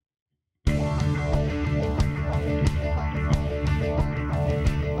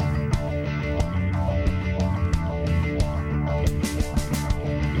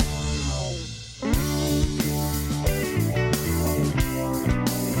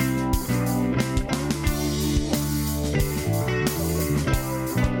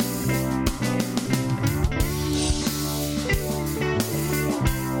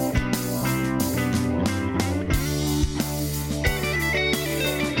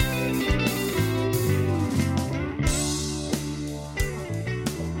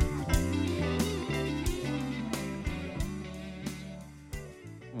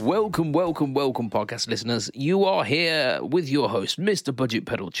Welcome, podcast listeners. You are here with your host, Mr. Budget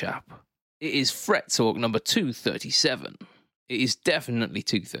Pedal Chap. It is Fret Talk number 237. It is definitely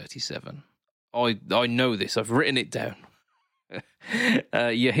 237. I know this. I've written it down.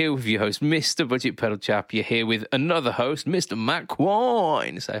 You're here with your host, Mr. Budget Pedal Chap. You're here with another host, Mr. Matt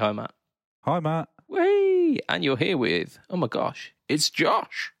Quine. Say hi, Matt. Hi, Matt. Whee! And you're here with, oh my gosh, it's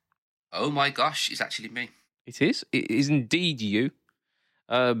Josh. Oh my gosh, it's actually me. It is. It is indeed you.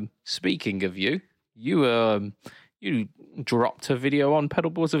 Speaking of you dropped a video on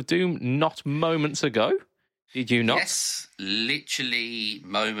Pedalboards of Doom not moments ago. Did you not? Yes, literally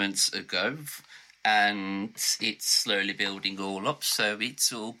moments ago. And it's slowly building all up, so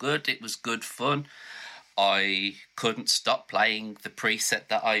it's all good. It was good fun. I couldn't stop playing the preset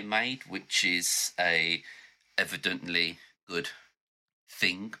that I made, which is a evidently good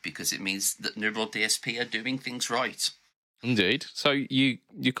thing because it means that Neural DSP are doing things right. Indeed. So you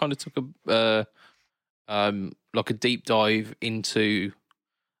kind of took a like a deep dive into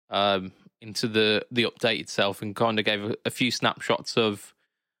the update itself and kind of gave a few snapshots of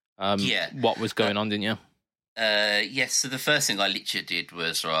what was going on, didn't you? Yes. So the first thing I literally did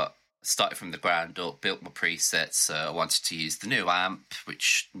was started from the ground up, built my presets. I wanted to use the new amps,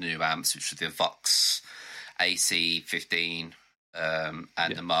 which were the Vox AC15 and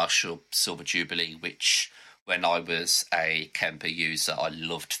the Marshall Silver Jubilee, which when I was a Kemper user, I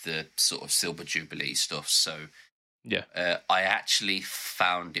loved the sort of Silver Jubilee stuff. So I actually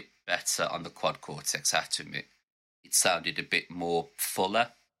found it better on the Quad Cortex, I have to admit. It sounded a bit more fuller,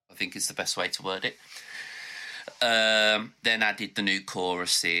 I think is the best way to word it. Then I did the new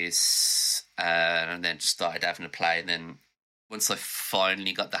choruses and then just started having a play. And then once I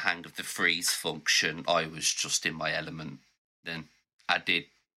finally got the hang of the freeze function, I was just in my element. Then I did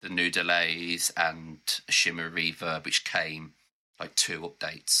the new delays and a shimmer reverb, which came like 2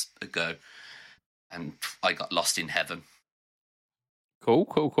 updates ago. And I got lost in heaven.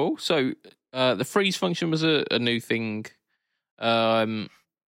 Cool. So the freeze function was a new thing. You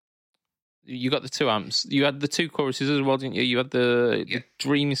got the 2 amps. You had the 2 choruses as well, didn't you? You had the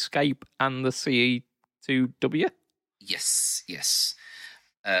Dreamscape and the CE2W? Yes.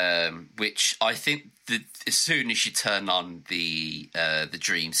 Which I think as soon as you turn on the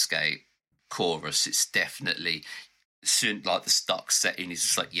Dreamscape chorus, it's definitely soon like the stock setting is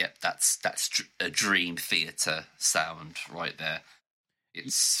just like, yep, that's a Dream Theater sound right there.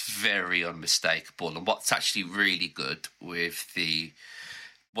 It's very unmistakable. And what's actually really good with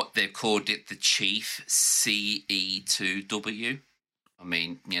what they've called it, the Chief CE2W. I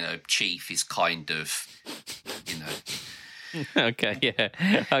mean, Chief is kind of, Okay, yeah.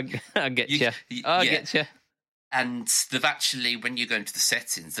 I get you. I get you. And they've actually, when you go into the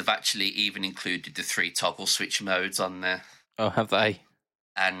settings, they've actually even included the 3 toggle switch modes on there. Oh, have they?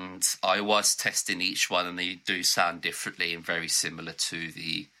 And I was testing each one, and they do sound differently and very similar to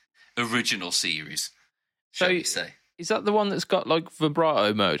the original series, shall we say. Is that the one that's got like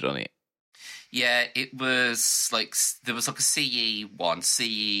vibrato mode on it? Yeah, it was like there was like a CE1,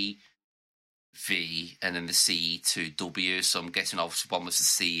 CEV, and then the CE2W. So I'm guessing obviously one was the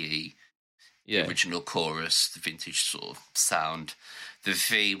CE, the original chorus, the vintage sort of sound. The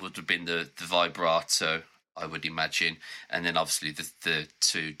V would have been the vibrato, I would imagine, and then obviously the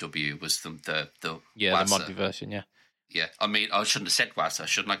 2W was the the mod version, yeah. Yeah, I mean, I shouldn't have said WASA,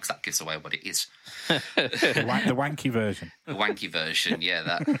 shouldn't I? Because that gives away what it is. The wanky version. The wanky version, yeah,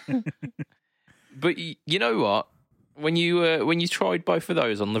 that. But you know what? When you tried both of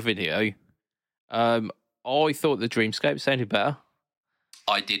those on the video, I thought the Dreamscape sounded better.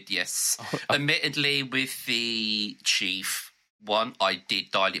 I did, yes. Admittedly, with the Chief one, I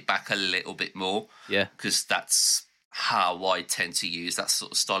did dial it back a little bit more. Yeah. Because that's how I tend to use that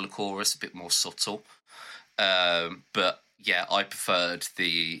sort of style of chorus, a bit more subtle. But yeah, I preferred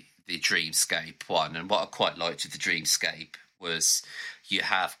the Dreamscape one, and what I quite liked with the Dreamscape was you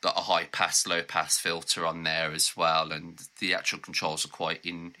have got a high pass, low pass filter on there as well, and the actual controls are quite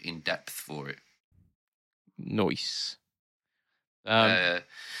in depth for it. Nice. The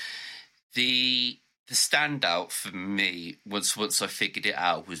standout for me once I figured it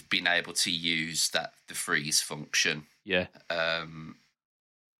out was being able to use the freeze function. Yeah.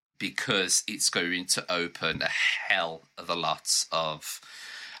 Because it's going to open a hell of a lot of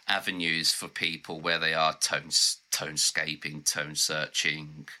avenues for people where they are tonescaping, tone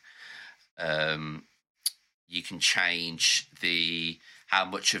searching. You can change how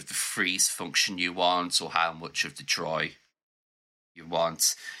much of the freeze function you want or how much of the dry you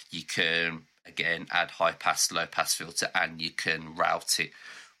want. You can again add high pass, low pass filter, and you can route it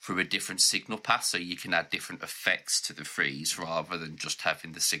through a different signal path, so you can add different effects to the freeze rather than just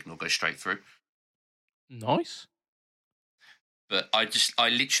having the signal go straight through. Nice. But I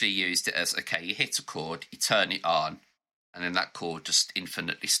literally used it as, okay, you hit a chord, you turn it on, and then that chord just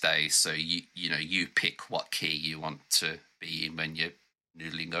infinitely stays. So you pick what key you want to be in when you're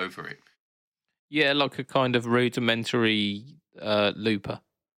noodling over it. Yeah, like a kind of rudimentary looper.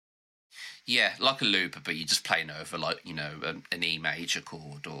 Yeah, like a looper, but you're just playing over an E major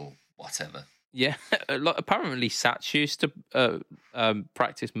chord or whatever. Yeah, like, apparently Satch used to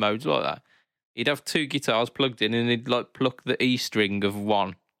practice modes like that. He'd have two guitars plugged in, and he'd like pluck the E string of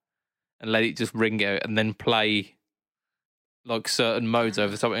one and let it just ring out, and then play like certain modes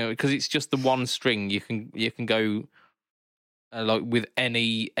over something, because it's just the one string. You can go like with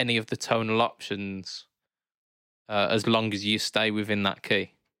any of the tonal options as long as you stay within that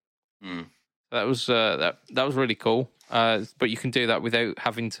key. That was that was really cool. But you can do that without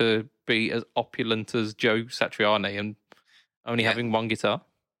having to be as opulent as Joe Satriani and only having one guitar.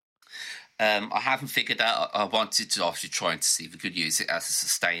 I haven't figured out. I wanted to obviously trying to see if we could use it as a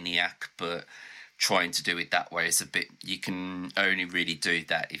sustainiac, but trying to do it that way is a bit. You can only really do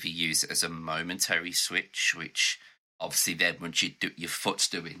that if you use it as a momentary switch, which obviously then once your foot's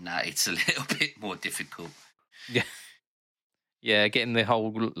doing that, it's a little bit more difficult. Yeah, yeah, getting the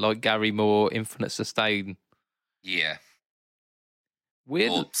whole like Gary Moore infinite sustain. Yeah,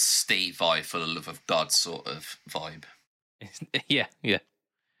 weird. Or Steve Vai for the love of God sort of vibe. Yeah.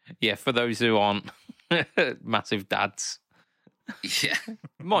 Yeah, for those who aren't massive dads. Yeah.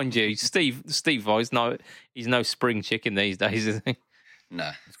 Mind you, Steve Vai's he's no spring chicken these days, is he? No.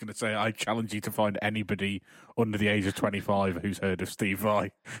 I was going to say, I challenge you to find anybody under the age of 25 who's heard of Steve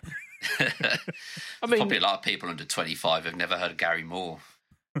Vai. I mean, probably a lot of people under 25 have never heard of Gary Moore.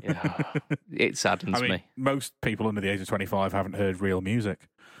 Yeah, it saddens me. Most people under the age of 25 haven't heard real music.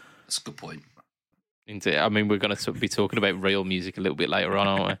 That's a good point. I mean, we're going to be talking about real music a little bit later on,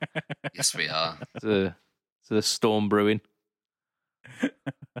 aren't we? Yes, we are. It's a storm brewing.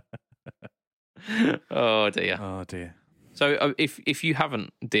 Oh dear. So if you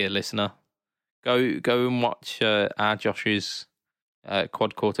haven't, dear listener, go and watch our Josh's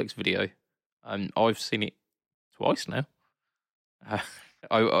Quad Cortex video. I've seen it twice now.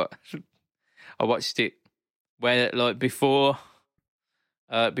 I watched it when before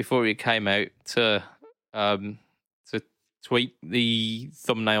it came out to tweak the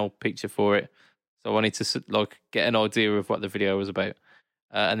thumbnail picture for it. So I wanted to get an idea of what the video was about,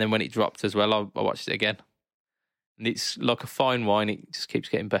 and then when it dropped as well, I watched it again. And it's like a fine wine; it just keeps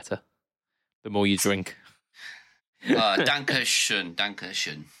getting better the more you drink. Dankeschön.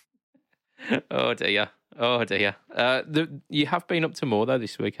 Oh dear. You have been up to more though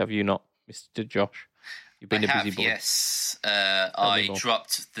this week, have you not, Mr. Josh? You've been a busy boy. Yes. I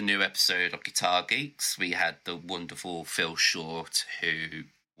dropped the new episode of Guitar Geeks. We had the wonderful Phil Short, who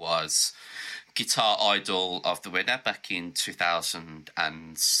was Guitar Idol of the Winner back in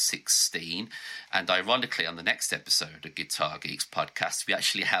 2016. And ironically, on the next episode of Guitar Geeks podcast, we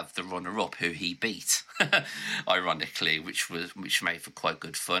actually have the runner-up who he beat, ironically, which made for quite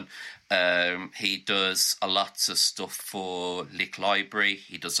good fun. He does a lot of stuff for Lick Library.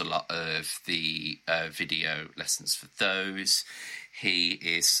 He does a lot of the video lessons for those. He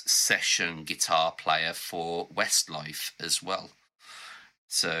is session guitar player for Westlife as well.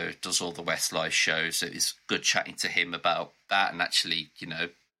 So does all the Westlife shows. So it's good chatting to him about that and actually,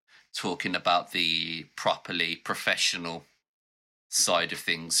 talking about the properly professional side of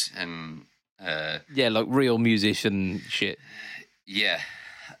things and like real musician shit. Yeah.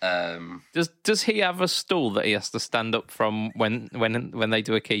 Does he have a stool that he has to stand up from when they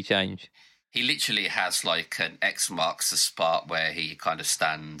do a key change? He literally has like an X marks the spot where he kind of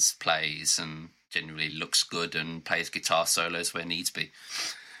stands, plays, and generally looks good and plays guitar solos where needs be.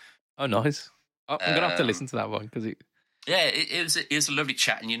 Oh, nice! I'm gonna have to listen to that one because it. Yeah, it was a lovely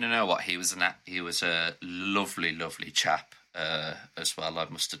chat, and you know what? He was a lovely, lovely chap as well. I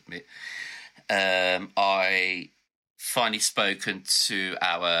must admit. I finally spoken to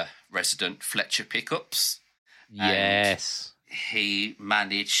our resident Fletcher Pickups. Yes. He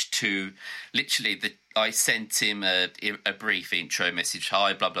managed to I sent him a brief intro message.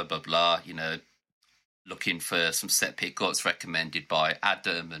 Hi, blah, blah, blah, blah. Looking for some set pickups recommended by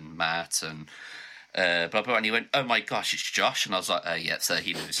Adam and Matt and blah, blah. And he went, oh my gosh, it's Josh. And I was like, yeah, so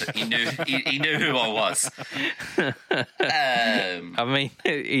he knew. So he knew who I was. I mean,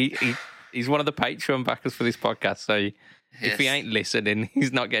 he's one of the Patreon backers for this podcast. So if he ain't listening,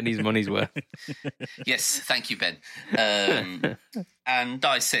 he's not getting his money's worth. Yes, thank you, Ben. And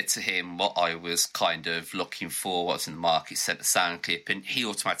I said to him what I was kind of looking for, what's in the market, sent a sound clip, and he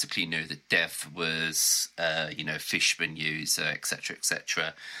automatically knew that Dev was, Fishman user, etc.,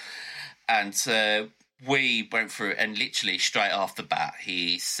 etc. And we went through it, and literally straight off the bat,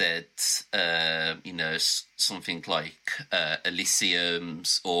 he said, something like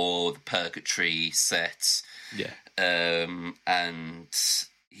Elysium's or the Purgatory set. Yeah. And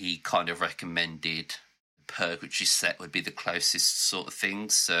he kind of recommended Purgatory set would be the closest sort of thing.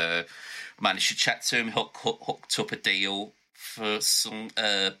 So managed to chat to him, hooked up a deal for some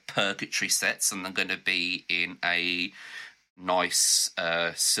Purgatory sets, and they're going to be in a nice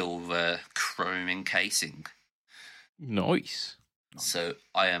silver chrome encasing. Nice. So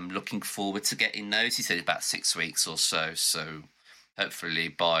I am looking forward to getting those. He said about 6 weeks or so. So hopefully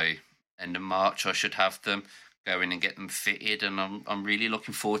by end of March I should have them, go in and get them fitted, and I'm really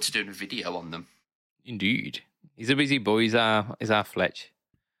looking forward to doing a video on them. Indeed. He's a busy boy, is our Fletch.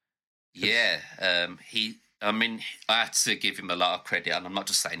 Yeah, I had to give him a lot of credit, and I'm not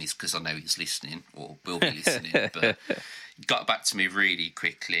just saying this because I know he's listening or will be listening, but he got back to me really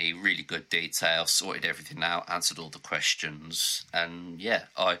quickly, really good detail, sorted everything out, answered all the questions, and yeah,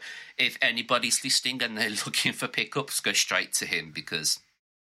 if anybody's listening and they're looking for pickups, go straight to him because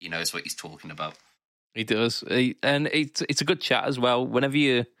he knows what he's talking about. He does, and it's a good chat as well. Whenever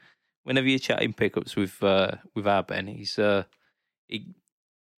you're chatting pickups with our Ben, he's as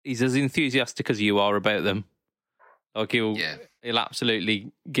enthusiastic as you are about them. Like he'll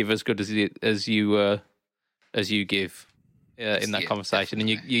absolutely give as good as you give in that conversation,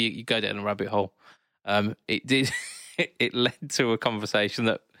 definitely. And you go down a rabbit hole. It led to a conversation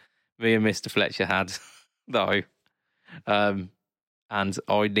that me and Mr. Fletcher had though, and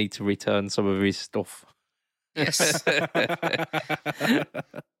I need to return some of his stuff. Yes.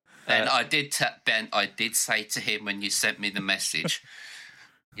 And I did say to him when you sent me the message,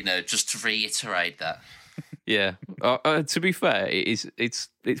 just to reiterate that. Yeah. To be fair, it's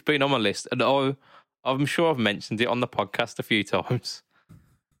been on my list, and I'm sure I've mentioned it on the podcast a few times.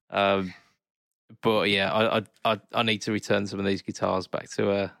 But yeah, I need to return some of these guitars back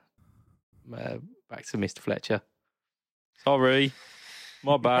to Mr. Fletcher. Sorry,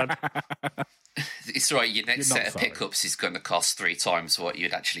 my bad. It's right. Your next set of pickups is going to cost 3 times what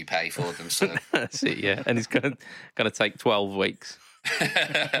you'd actually pay for them. So that's it. Yeah, and it's going to take 12 weeks.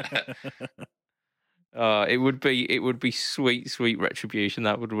 It would be sweet retribution,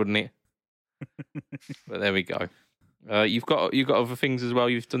 that wouldn't it? But there we go. You've got other things as well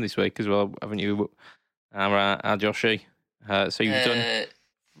you've done this week as well, haven't you? Our Joshy. So you've done.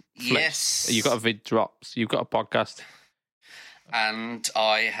 Yes. You've got a vid drops. You've got a podcast. And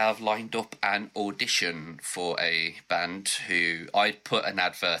I have lined up an audition for a band who I put an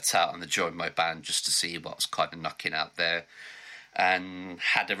advert out on the Join My Band just to see what's kind of knocking out there, and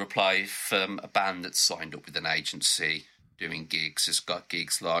had a reply from a band that's signed up with an agency doing gigs. Has got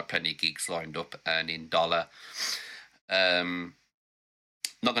plenty of gigs lined up, earning dollar. Not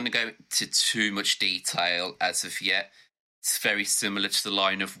going to go into too much detail as of yet. It's very similar to the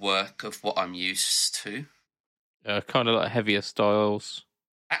line of work of what I'm used to. Kind of like heavier styles.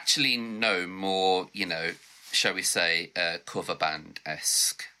 Actually, no, more, shall we say, cover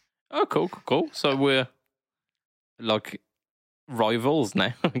band-esque. Oh, cool. So we're like rivals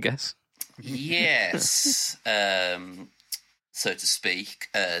now, I guess. Yes, so to speak.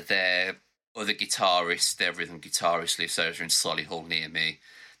 Their other guitarists, their rhythm guitarist, lives over in Solihull near me.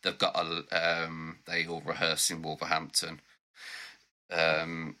 They've got they all rehearse in Wolverhampton.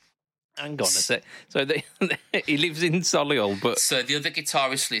 Hang on a sec. So he lives in Solihull, but so the other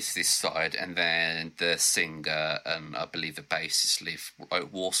guitarist lives this side, and then the singer and I believe the bassist live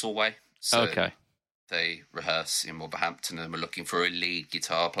out Walsall way. So okay. They rehearse in Wolverhampton, and we're looking for a lead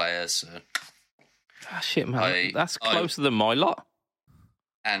guitar player. So, shit, man, that's closer than my lot.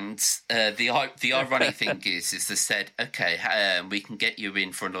 And the ironic thing is they said, okay, we can get you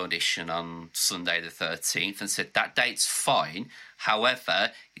in for an audition on Sunday the 13th, and said that date's fine.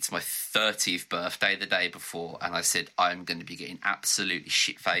 However, it's my 30th birthday the day before, and I said I'm going to be getting absolutely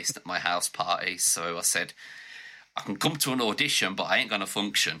shit-faced at my house party. So I said, I can come to an audition, but I ain't going to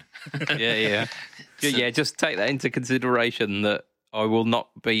function. Yeah. Yeah, just take that into consideration that I will not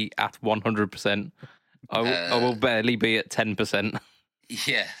be at 100%. I will barely be at 10%.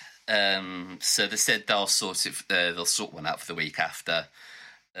 Yeah. So they said they'll sort one out for the week after.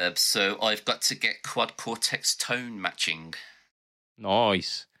 So I've got to get Quad Cortex tone matching.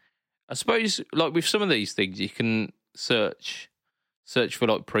 Nice. I suppose, like with some of these things, you can search for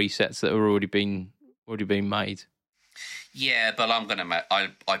like presets that are already been made. Yeah, but I'm gonna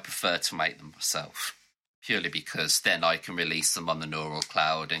I prefer to make them myself. purely because then I can release them on the neural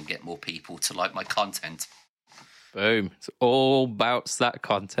cloud and get more people to like my content. Boom. It's all about that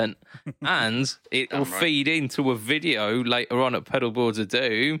content. And it will feed into a video later on at Pedalboards of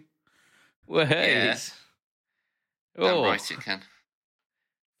Doom. Well, hey. Oh. Right, it can.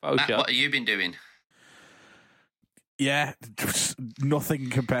 Matt, what have you been doing? Yeah, nothing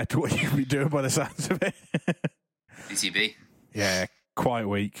compared to what you've been doing by the sounds of it. DCB? Yeah, quiet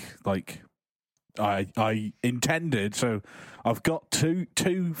week. Like, I intended, so I've got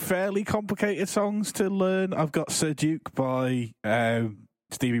two fairly complicated songs to learn. I've got Sir Duke by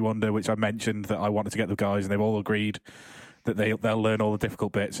Stevie Wonder, which I mentioned that I wanted to get the guys, and they've all agreed that they'll learn all the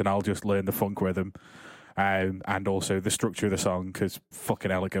difficult bits, and I'll just learn the funk rhythm. And also the structure of the song, because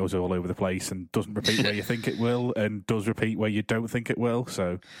fucking hell, it goes all over the place and doesn't repeat where you think it will, and does repeat where you don't think it will.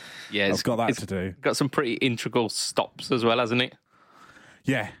 So yeah, I've got that to do. Got some pretty integral stops as well, hasn't it?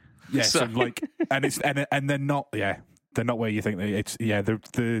 Yeah. So like, and they're not. Yeah, they're not where you think they. It's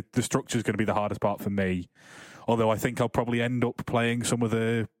the structure is going to be the hardest part for me. Although I think I'll probably end up playing some of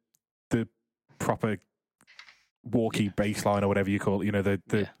the proper walkie bass line or whatever you call it,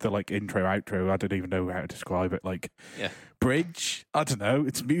 the like intro outro. I don't even know how to describe it. Like bridge. I don't know.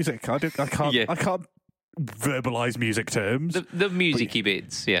 It's music. I can't verbalize music terms. The musicy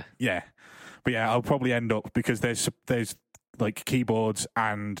bits. Yeah. But yeah, I'll probably end up, because there's like keyboards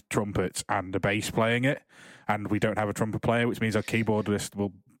and trumpets and a bass playing it, and we don't have a trumpet player, which means our keyboardist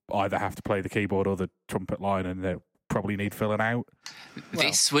will either have to play the keyboard or the trumpet line, and they'll probably need filling out.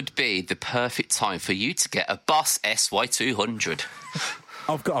 This would be the perfect time for you to get a Boss SY200.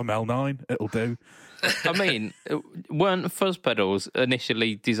 I've got a Mel 9, it'll do. I mean, weren't fuzz pedals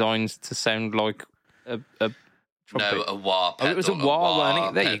initially designed to sound like a trumpet? No, a wah pedal. Oh, it was a wah,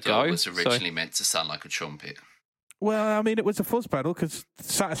 wasn't it? There you go. It was originally meant to sound like a trumpet. Well, I mean, it was a fuzz pedal, because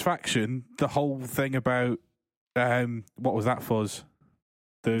Satisfaction, the whole thing about, what was that fuzz?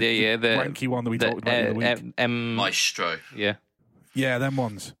 The wanky one that we talked about the other week. Maestro. Yeah. Yeah, them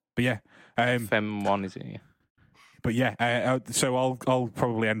ones. But yeah. FM1, is it? Yeah. But yeah, so I'll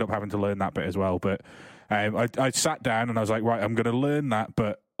probably end up having to learn that bit as well. But I sat down and I was like, right, I'm going to learn that,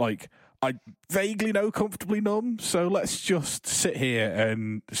 but like, I vaguely know Comfortably Numb, so let's just sit here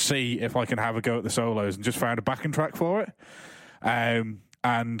and see if I can have a go at the solos, and just found a backing track for it.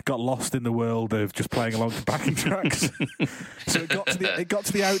 And got lost in the world of just playing along to backing tracks. So it got to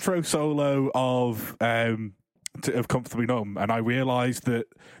the outro solo of Comfortably Numb, and I realised that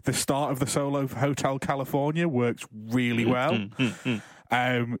the start of the solo for Hotel California works really well.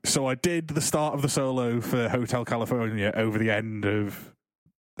 So I did the start of the solo for Hotel California over the end of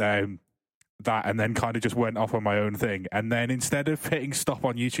that, and then kind of just went off on my own thing. And then instead of hitting stop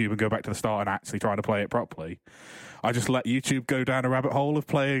on YouTube and go back to the start and actually trying to play it properly, I just let YouTube go down a rabbit hole of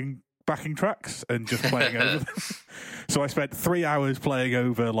playing backing tracks and just playing over them. So I spent 3 hours playing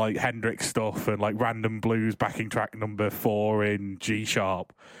over like Hendrix stuff and like random blues backing track number 4 in G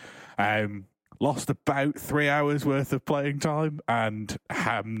sharp. Lost about 3 hours worth of playing time, and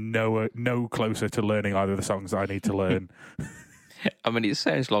am no closer to learning either of the songs that I need to learn. I mean, it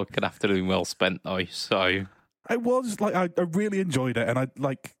sounds like an afternoon well spent, though. So it was like I really enjoyed it, and I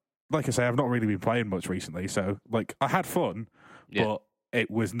like I say, I've not really been playing much recently, so like I had fun, but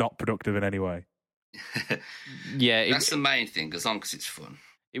it was not productive in any way. That's the main thing, as long as it's fun.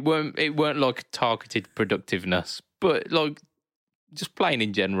 It weren't like targeted productiveness, but like just playing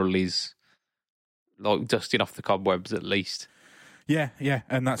in general is like dusting off the cobwebs at least. Yeah,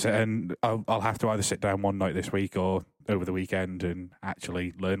 and that's it. And I'll have to either sit down one night this week or over the weekend and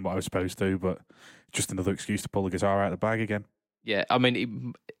actually learn what I was supposed to. But just another excuse to pull the guitar out of the bag again. Yeah, I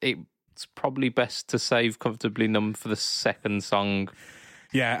mean, it's probably best to save Comfortably Numb for the second song.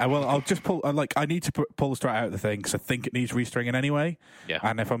 Yeah, well, I'll just pull. I need to pull the Strat out of the thing because I think it needs restringing anyway. Yeah,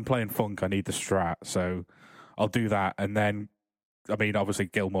 and if I'm playing funk, I need the Strat, so I'll do that. And then, I mean, obviously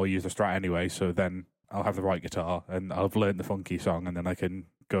Gilmour used the Strat anyway, so then I'll have the right guitar and I've learned the funky song, and then I can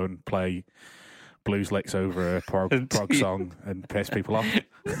go and play blues licks over a prog song and piss people off.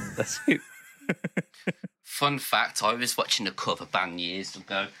 That's it. Fun fact, I was watching a cover band years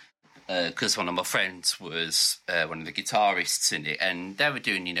ago because one of my friends was one of the guitarists in it, and they were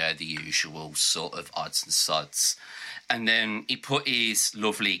doing, the usual sort of odds and sods. And then he put his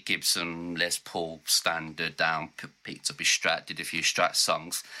lovely Gibson Les Paul standard down, picked up his Strat, did a few Strat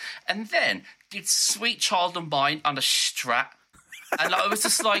songs, and then did Sweet Child of Mine on a Strat. And I was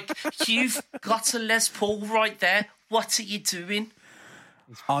just like, you've got a Les Paul right there. What are you doing?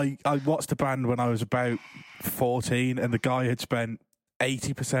 I watched a band when I was about 14, and the guy had spent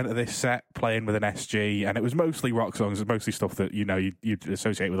 80% of this set playing with an SG, and it was mostly rock songs. It was mostly stuff that you'd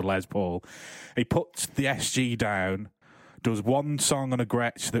associate with a Les Paul. He puts the SG down, does one song on a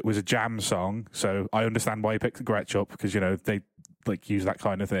Gretsch that was a jam song, so I understand why he picked the Gretsch up, because they like use that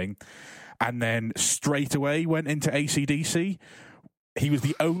kind of thing, and then straight away went into AC/DC. He was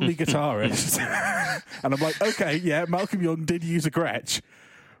the only guitarist, and I'm like, okay, yeah, Malcolm Young did use a Gretsch,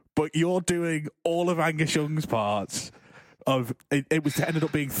 but you're doing all of Angus Young's parts. It ended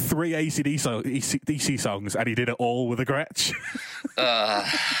up being 3 AC/DC songs, and he did it all with a Gretsch.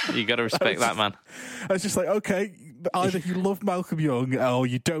 You got to respect that, man. I was just like, okay, either you love Malcolm Young, or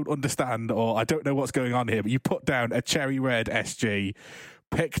you don't understand, or I don't know what's going on here. But you put down a cherry red SG,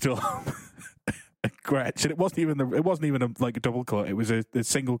 picked up a Gretsch, and it wasn't even a double cut. It was a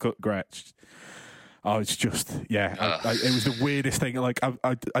single cut Gretsch. Oh, it's just it was the weirdest thing. Like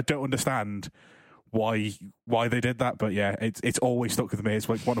I don't understand why they did that, but yeah, it's always stuck with me. It's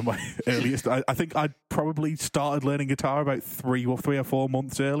like one of my earliest. I think I probably started learning guitar about 3 or 4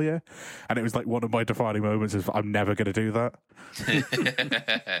 months earlier, and it was like one of my defining moments. Is I'm never going to do that.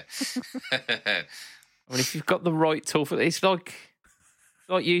 I mean, if you've got the right tool for it, it's like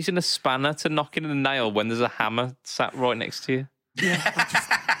using a spanner to knock in a nail when there's a hammer sat right next to you.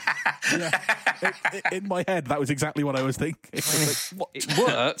 In my head, that was exactly what I was thinking. It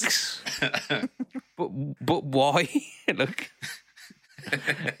works, but why? Look,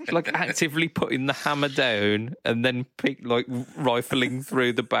 like actively putting the hammer down and then rifling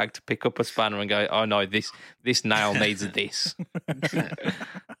through the bag to pick up a spanner and go, oh no, this nail needs this.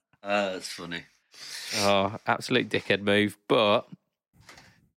 That's funny. Oh, absolute dickhead move, but.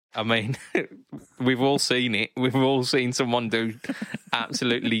 I mean, we've all seen it. We've all seen someone do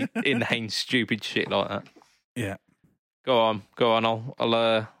absolutely inane, stupid shit like that. Yeah. Go on.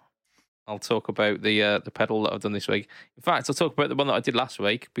 I'll talk about the pedal that I've done this week. In fact, I'll talk about the one that I did last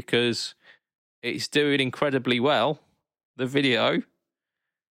week because it's doing incredibly well. The video,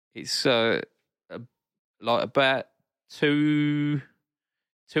 it's like about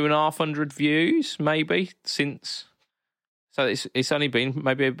 2,500 views maybe since. So it's only been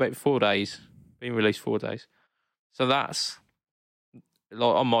maybe about 4 days, been released 4 days. So that's,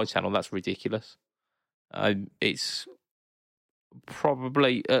 like on my channel, that's ridiculous. It's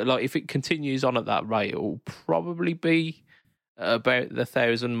probably, if it continues on at that rate, it will probably be about the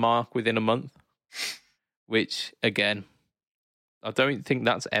 1,000 mark within a month, which, again, I don't think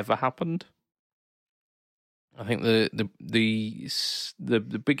that's ever happened. I think the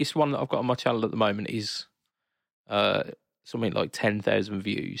biggest one that I've got on my channel at the moment is something like 10,000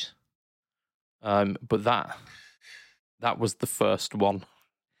 views. But that was the first one.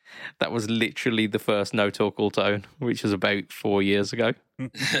 That was literally the first No Talk All Tone, which was about 4 years ago.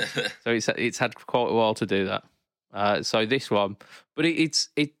 So it's had quite a while to do that. So this one, but it's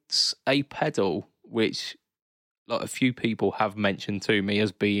a pedal which like a few people have mentioned to me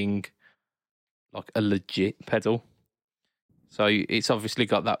as being like a legit pedal. So it's obviously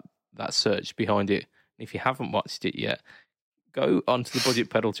got that search behind it. If you haven't watched it yet, go onto the Budget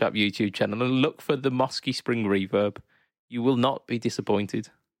Pedal Chap YouTube channel and look for the Mosky Spring Reverb. You will not be disappointed.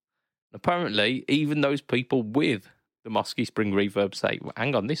 Apparently, even those people with the Mosky Spring Reverb say, well,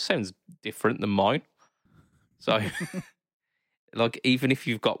 hang on, this sounds different than mine. So, like, even if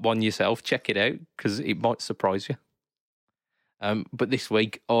you've got one yourself, check it out, because it might surprise you. But this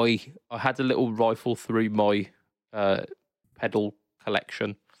week, I had a little rifle through my pedal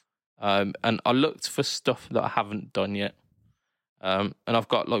collection, and I looked for stuff that I haven't done yet. And I've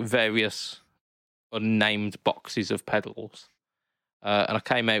got like various unnamed boxes of pedals. And I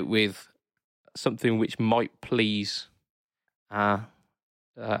came out with something which might please our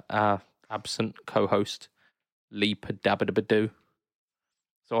absent co-host, Lee Padabadabadoo.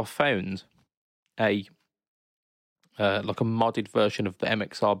 So I found a modded version of the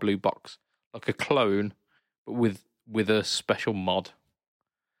MXR Blue Box, like a clone, but with a special mod.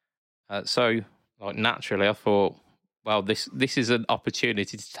 So, like, naturally, I thought, well, this is an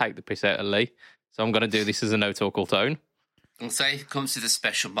opportunity to take the piss out of Lee, so I'm going to do this as a No Talk All Tone. And say it comes to the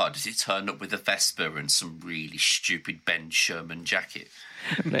special mod, does it turn up with a Vespa and some really stupid Ben Sherman jacket?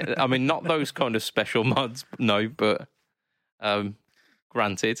 I mean, not those kind of special mods, no, but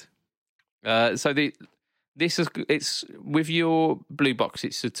granted. So it's with your Blue Box.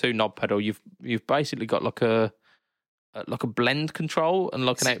 It's a 2-knob pedal. You've basically got like a blend control and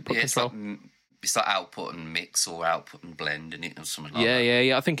like an output control. It's like output and mix or output and blend in it or something like that.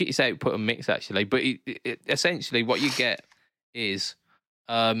 Yeah. I think it's output and mix actually. But it essentially what you get is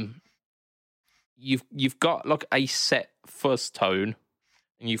you've got like a set fuzz tone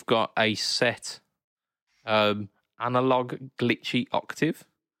and you've got a set analog glitchy octave.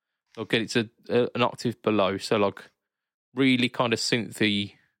 Like it's an octave below, so like really kind of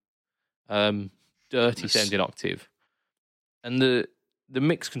synthy, dirty sounding octave. And the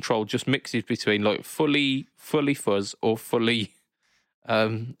mix control just mixes between like fully fuzz or fully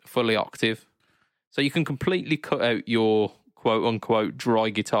octave. So you can completely cut out your quote unquote dry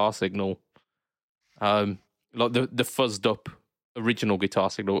guitar signal, like the fuzzed up original guitar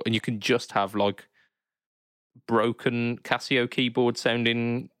signal, and you can just have like broken Casio keyboard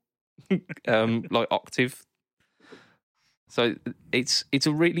sounding like octave. So it's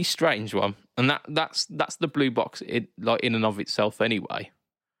a really strange one, and that's the blue box like in and of itself anyway.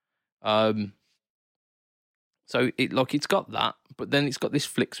 So it's got that, but then it's got this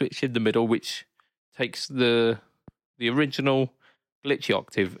flick switch in the middle which takes the original glitchy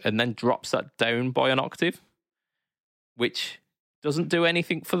octave and then drops that down by an octave, which doesn't do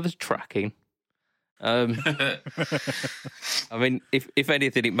anything for the tracking. I mean, if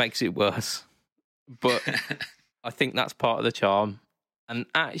anything, it makes it worse. But I think that's part of the charm. And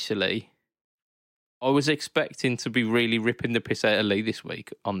actually, I was expecting to be really ripping the piss out of Lee this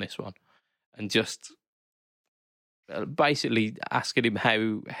week on this one, and just basically asking him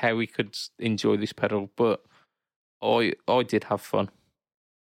how he could enjoy this pedal. But I did have fun.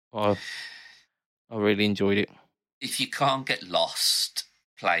 I really enjoyed it. If you can't get lost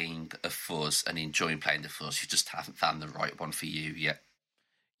playing a fuzz and enjoying playing the fuzz, you just haven't found the right one for you yet.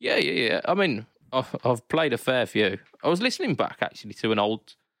 Yeah. I mean, I've played a fair few. I was listening back actually to an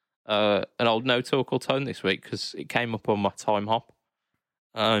old No Talk or Tone this week because it came up on my time hop.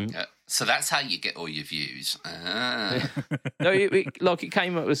 So that's how you get all your views. Ah. No, it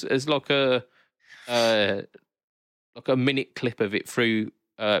came up as like a minute clip of it through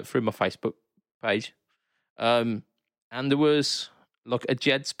my Facebook page, and there was like a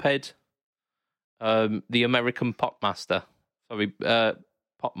Jedsped, the American Popmeister,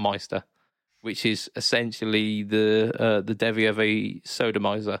 which is essentially the Devi of a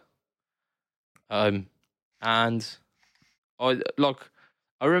sodomizer. And I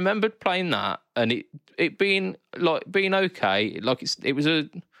remembered playing that and it being okay. Like it was a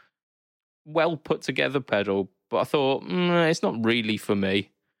well put together pedal, but I thought it's not really for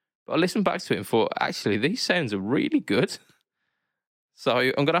me. But I listened back to it and thought, actually, these sounds are really good. So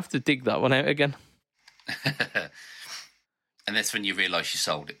I'm gonna have to dig that one out again. And that's when you realise you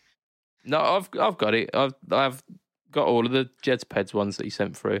sold it. No, I've got it. I've got all of the Jedspeds ones that he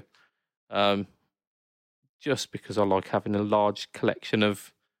sent through. Just because I like having a large collection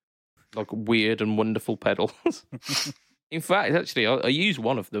of like weird and wonderful pedals. In fact, actually, I use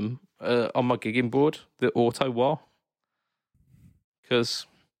one of them on my gigging board, the Auto Wah, because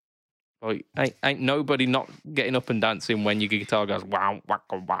like ain't nobody not getting up and dancing when your guitar goes wow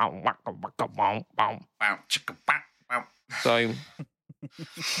wacka wow wacka wacka wow wow Wow, chicka, wow, wow. So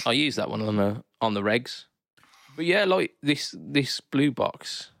I use that one on the regs. But yeah, like this blue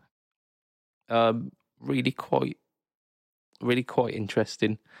box, really quite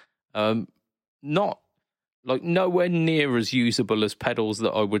interesting. Not like nowhere near as usable as pedals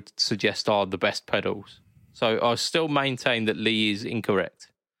that I would suggest are the best pedals. So I still maintain that Lee is incorrect.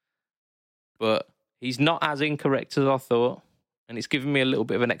 But he's not as incorrect as I thought, and it's given me a little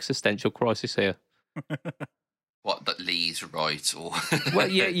bit of an existential crisis here. What, that Lee's right? Or Well,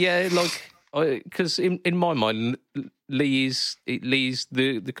 yeah, like because in my mind, Lee's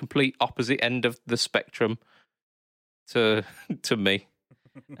the complete opposite end of the spectrum to me,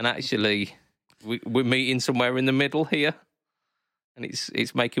 and actually, we're meeting somewhere in the middle here, and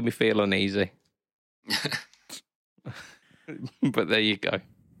it's making me feel uneasy. But there you go.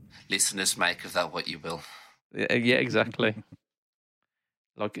 Listeners, make of that what you will. Yeah, exactly.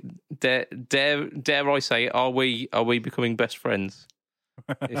 Like, dare I say, are we becoming best friends?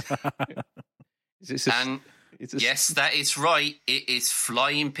 Yes, that is right. It is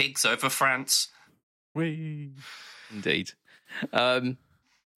flying pigs over France. Whee. Indeed.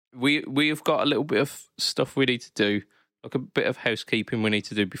 We've got a little bit of stuff we need to do, like a bit of housekeeping we need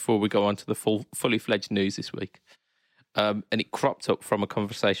to do before we go on to the fully fledged news this week. And it cropped up from a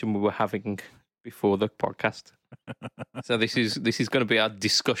conversation we were having before the podcast. So this is going to be our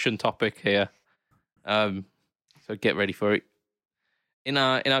discussion topic here. So get ready for it. In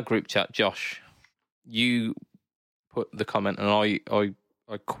our group chat, Josh, you put the comment, and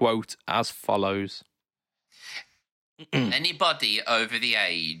I quote as follows: Anybody over the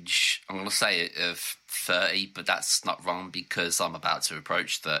age, I'm going to say it, of 30, but that's not wrong because I'm about to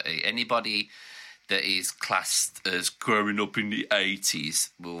approach 30. Anybody that is classed as growing up in the 80s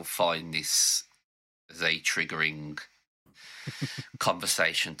will find this as a triggering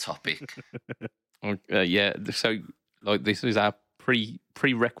conversation topic. Yeah, so like this is our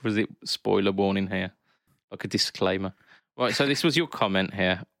prerequisite spoiler warning here, like a disclaimer. Right, so this was your comment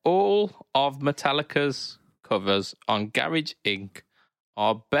here. All of Metallica's covers on Garage Inc.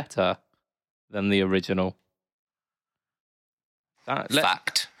 are better than the original.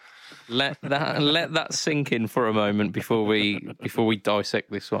 Fact. Let that sink in for a moment before we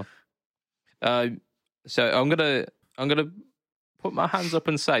dissect this one. So I'm gonna put my hands up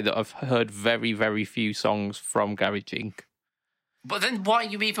and say that I've heard very, very few songs from Garage Inc. But then why are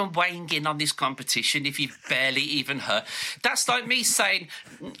you even weighing in on this competition if you've barely even heard? That's like me saying,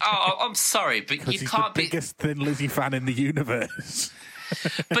 "Oh, I'm sorry, but you can't be the biggest Thin Lizzy fan in the universe."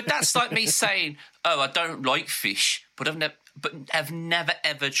 But that's like me saying, "Oh, I don't like fish, but I've never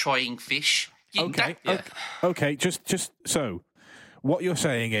ever trying fish." Okay. Just so, what you're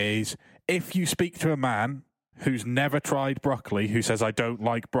saying is, if you speak to a man who's never tried broccoli, who says, "I don't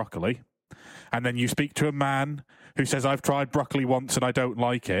like broccoli," and then you speak to a man who says, "I've tried broccoli once and I don't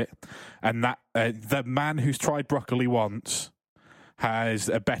like it," and that the man who's tried broccoli once has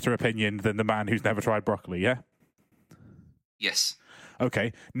a better opinion than the man who's never tried broccoli, yeah? Yes.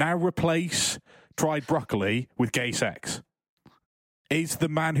 Okay, now replace tried broccoli with gay sex. Is the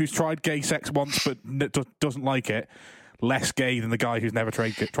man who's tried gay sex once but doesn't like it less gay than the guy who's never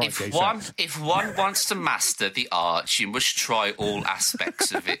tried gay sex? If one wants to master the art, you must try all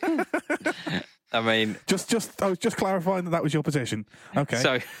aspects of it. I mean, I was just clarifying that was your position.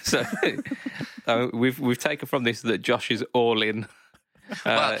 Okay. So we've taken from this that Josh is all in.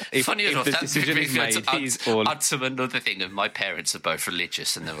 Funny enough, the decision is made, he's all. Onto another thing, and my parents are both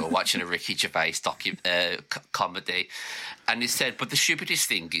religious, and they were watching a Ricky Gervais comedy, and he said, "But the stupidest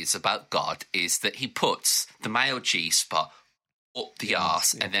thing is about God is that he puts the male G-spot up the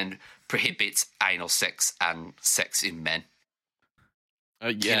arse and then prohibits anal sex and sex in men."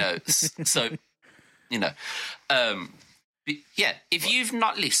 Yeah. Yeah, if you've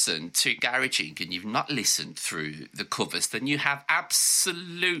not listened to Garage Inc. and you've not listened through the covers, then you have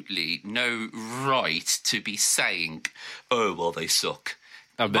absolutely no right to be saying, "Oh, well, they suck."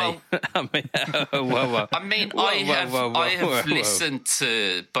 I have listened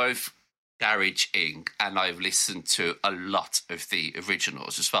to both Garage Inc. and I've listened to a lot of the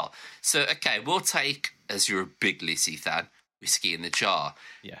originals as well. So, okay, we'll take, as you're a big Lizzy fan, Whiskey in the Jar.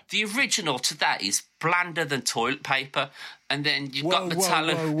 Yeah. The original to that is blander than toilet paper, and then you've got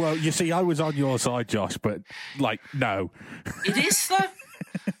Metallica. Whoa! You see, I was on your side, Josh, but no. It is though.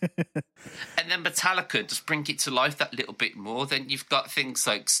 And then Metallica just bring it to life that little bit more. Then you've got things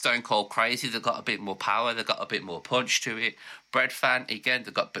like Stone Cold Crazy. They've got a bit more power. They've got a bit more punch to it. Bread Fan, again,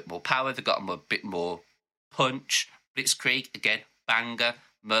 they've got a bit more power. They've got a bit more punch. Blitzkrieg, again, banger.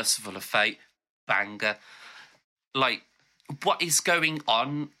 Merciful of Fate, banger. Like, what is going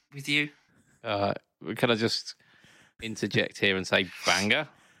on with you? Can I just interject here and say banger?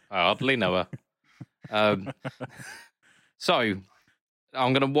 I hardly know her. So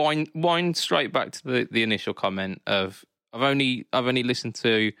I'm going to wind straight back to the initial comment of I've only listened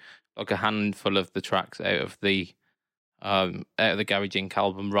to like a handful of the tracks out of the Garage Inc.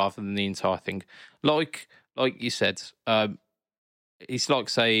 album rather than the entire thing. Like you said, it's like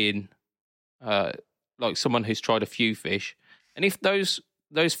saying like someone who's tried a few fish, and if those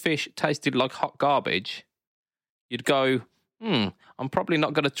fish tasted like hot garbage, you'd go, I'm probably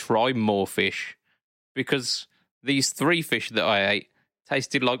not going to try more fish because these 3 fish that I ate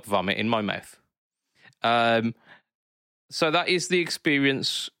tasted like vomit in my mouth. So that is the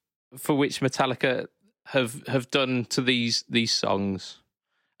experience for which Metallica have done to these songs.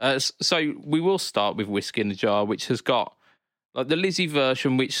 So we will start with Whiskey in the Jar, which has got like the Lizzy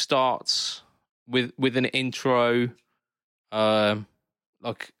version, which starts with an intro,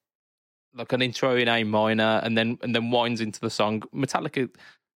 like an intro in A minor, and then winds into the song. Metallica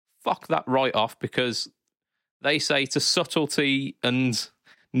fuck that right off because they say to subtlety and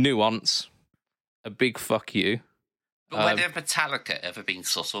nuance a big fuck you. But when have Metallica ever been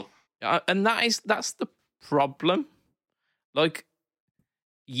subtle? And that's the problem. Like,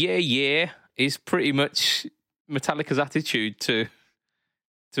 yeah is pretty much Metallica's attitude to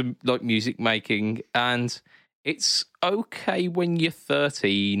like music making, and it's okay when you're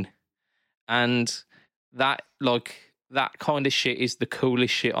 13, and that kind of shit is the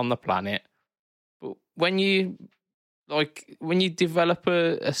coolest shit on the planet. But when you develop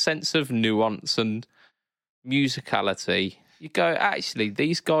a sense of nuance and musicality, you go, actually,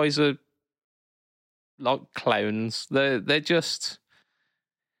 these guys are like clowns. They're just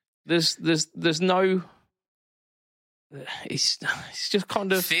there's no. It's just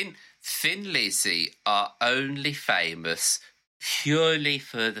kind of Thin Lizzy are only famous purely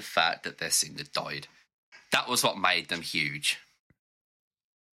for the fact that their singer died. That was what made them huge.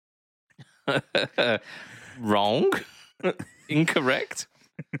 Wrong. Incorrect.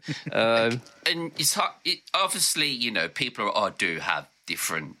 And it's hard, obviously, you know, people do have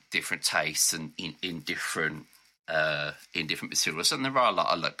different tastes and in different materials, and there are a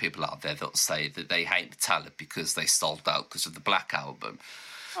lot of people out there that say that they hate Metallica because they sold out because of the Black Album.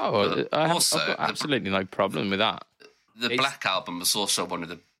 Oh, I've got absolutely no problem with that. The Black Album was also one of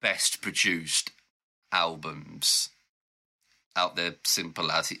the best produced albums out there. Simple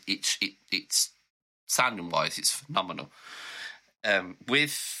as it's sounding wise, it's phenomenal.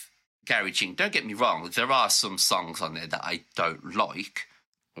 With Gary Ching, don't get me wrong, there are some songs on there that I don't like.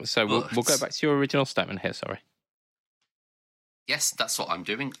 So we'll go back to your original statement here. Sorry. Yes, that's what I'm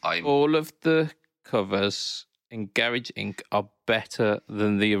doing. All of the covers in Garage Inc. are better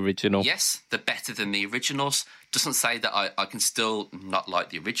than the original. Yes, they're better than the originals. Doesn't say that I can still not like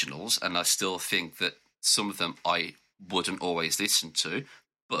the originals, and I still think that some of them I wouldn't always listen to,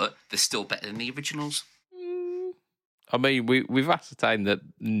 but they're still better than the originals. I mean, we've ascertained that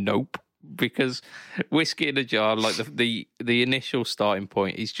nope, because Whiskey in a Jar, like the initial starting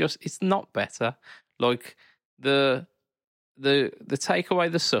point, is just, it's not better. Like the take away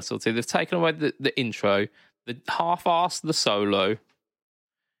the subtlety, they've taken away the intro, the half-assed the solo,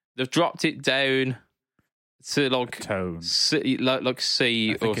 they've dropped it down to like tone, C, like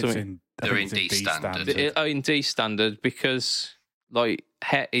C or something. They're in D standard. In D standard, because like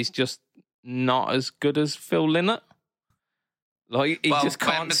Het is just not as good as Phil Lynott. Like he just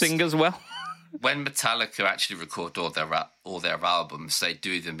can't sing as well. When Metallica actually record all their albums, they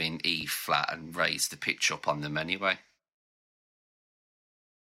do them in E flat and raise the pitch up on them anyway.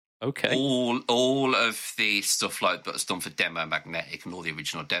 Okay. All of the stuff like that's done for Demo Magnetic and all the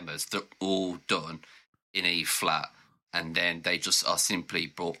original demos, they're all done in E flat, and then they just are simply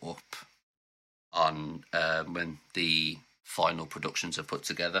brought up on when the final productions are put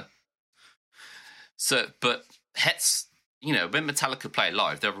together. So, but Het's, you know, when Metallica play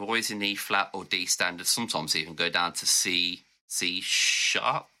live, they're always in E flat or D standard. Sometimes even go down to C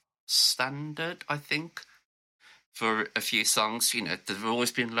sharp standard, I think, for a few songs. You know, they've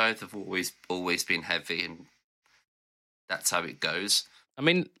always been low, they've always been heavy, and that's how it goes. I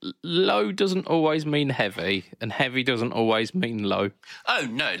mean, low doesn't always mean heavy, and heavy doesn't always mean low. Oh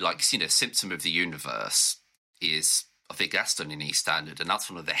no, like, you know, Symptom of the Universe is, I think that's done in E standard, and that's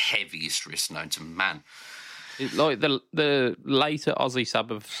one of the heaviest riffs known to man. Like the later Ozzy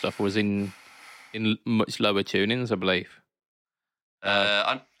Sabbath stuff was in much lower tunings, I believe.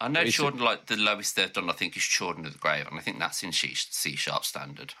 I know Children, like the lowest they've done, I think, is Children of the Grave, and I think that's in C sharp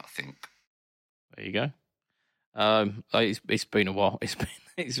standard. I think. There you go. It's been a while.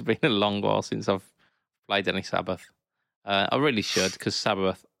 It's been a long while since I've played any Sabbath. I really should, because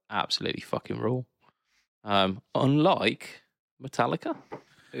Sabbath absolutely fucking rule. Unlike Metallica.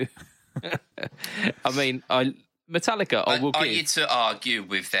 I mean, Metallica, I will give... Are you to argue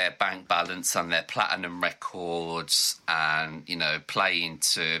with their bank balance and their platinum records and, you know, playing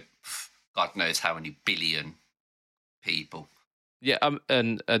to God knows how many billion people? Yeah,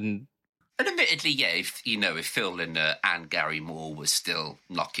 and admittedly, yeah, if Phil Lynott and Gary Moore were still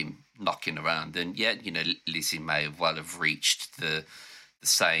knocking around, then yeah, you know, Lizzie may well have reached the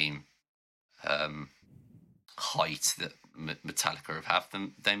same height that Metallica have had.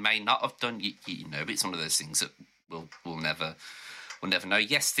 Them, they may not have done. You know, it's one of those things that we'll never know.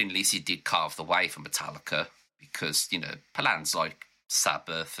 Yes, Thin Lizzy did carve the way for Metallica because, you know, bands like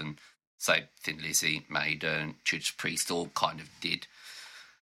Sabbath and say Thin Lizzy, Maiden, Judas Priest all kind of did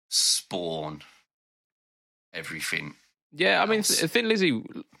spawn everything. Yeah, I mean, Thin Lizzy.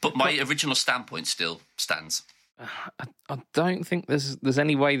 But my original standpoint still stands. I don't think there's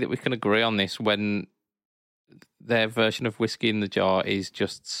any way that we can agree on this when their version of Whiskey in the Jar is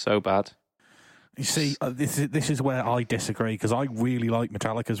just so bad. You see, this is where I disagree, because I really like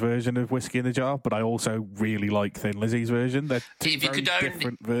Metallica's version of Whiskey in the Jar, but I also really like Thin Lizzy's version. They're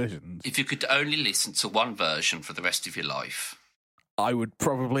different versions. If you could only listen to one version for the rest of your life, I would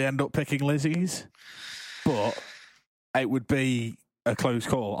probably end up picking Lizzy's, but it would be a close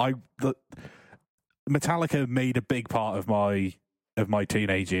call. Metallica made a big part of my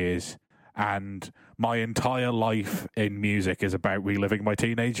teenage years, and my entire life in music is about reliving my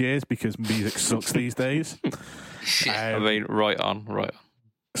teenage years because music sucks these days. I mean, right on.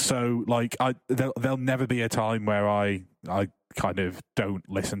 So, like, there'll never be a time where I kind of don't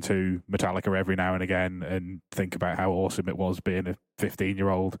listen to Metallica every now and again and think about how awesome it was being a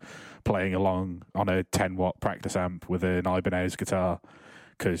 15-year-old playing along on a 10-watt practice amp with an Ibanez guitar,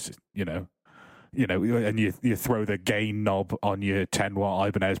 because, you know, you know, and you throw the gain knob on your 10-watt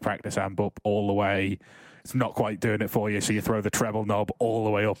Ibanez practice amp up all the way. It's not quite doing it for you, so you throw the treble knob all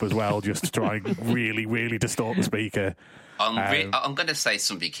the way up as well, just to try and really, really distort the speaker. I'm going to say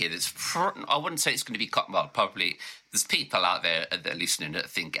something here that's... I wouldn't say it's going to be... Well, probably there's people out there that are listening that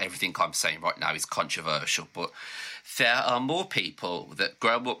think everything I'm saying right now is controversial, but there are more people that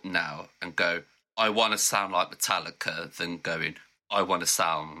grow up now and go, I want to sound like Metallica, than going, I want to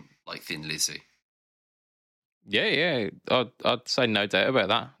sound like Thin Lizzy. Yeah. I'd say no doubt about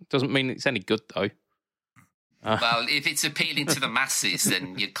that. Doesn't mean it's any good, though. Well, if it's appealing to the masses,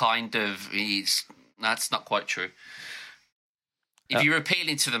 then you kind of... That's not quite true. If you're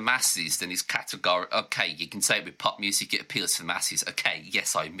appealing to the masses, then it's categorical. Okay, you can say with pop music it appeals to the masses. Okay,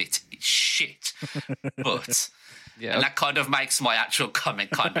 yes, I admit it's shit. But... Yeah. And that kind of makes my actual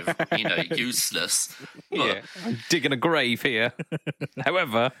comment kind of, useless. But, yeah, I'm digging a grave here.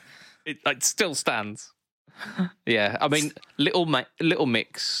 However, it still stands. Yeah, I mean, Little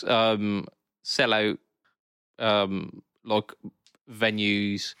Mix sell out like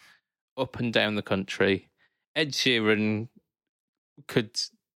venues up and down the country. Ed Sheeran could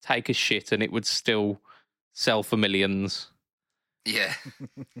take a shit and it would still sell for millions. Yeah.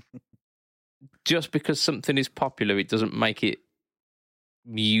 Just because something is popular, it doesn't make it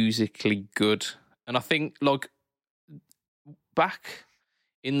musically good. And I think, like, back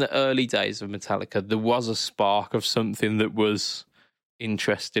in the early days of Metallica, there was a spark of something that was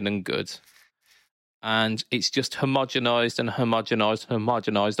interesting and good. And it's just homogenized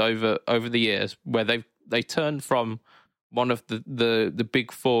over the years, where they turned from one of the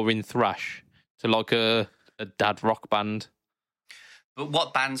big four in thrash to like a dad rock band. But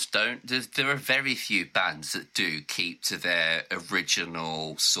what bands don't? There are very few bands that do keep to their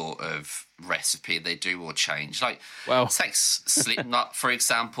original sort of recipe. They do all change. Like, take Slipknot, for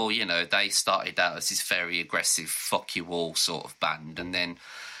example. They started out as this very aggressive fuck you all sort of band, and then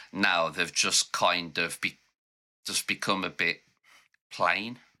now they've just kind of become a bit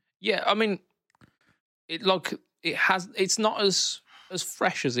plain. Yeah, I mean, it's not as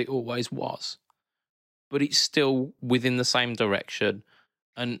fresh as it always was, but it's still within the same direction.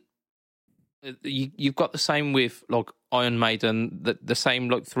 And you've got the same with like Iron Maiden, the same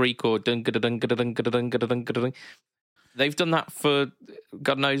like 3-chord dun. They've done that for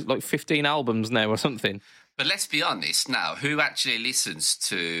God knows like 15 albums now or something. But let's be honest now, who actually listens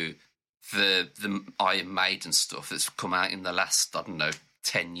to the Iron Maiden stuff that's come out in the last, I don't know,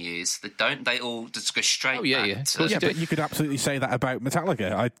 10 years? They all just go straight back to... But you could absolutely say that about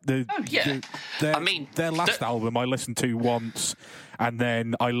Metallica. Their last album I listened to once, and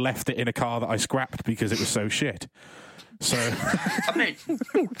then I left it in a car that I scrapped because it was so shit. So, I mean,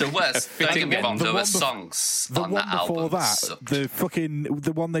 the worst. Don't get me wrong. There were songs on that album.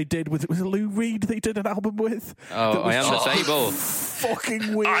 The one they did was it Lou Reed? They did an album with. Oh, I Am the Table.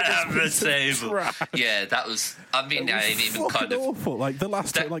 Fucking weird. I Am the Table. Yeah, that was. I mean, even kind of awful. Like the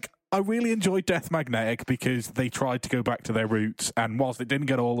last, I really enjoyed Death Magnetic because they tried to go back to their roots, and whilst it didn't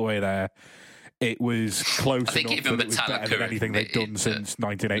get all the way there, it was close enough that it was better than anything they'd done since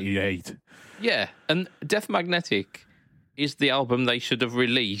 1988. Yeah, and Death Magnetic is the album they should have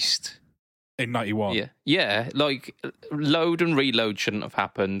released in 91. Yeah, like Load and Reload shouldn't have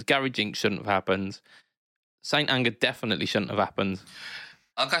happened. Garage Inc. shouldn't have happened. Saint Anger definitely shouldn't have happened.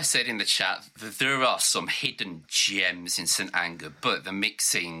 Like I said in the chat, there are some hidden gems in Saint Anger, but the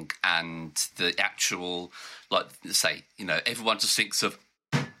mixing and the actual, like, say, everyone just thinks of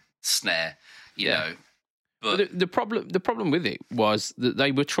snare, you know. But the problem with it was that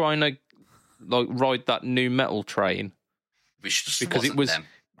they were trying to like ride that new metal train. Which just because it was them.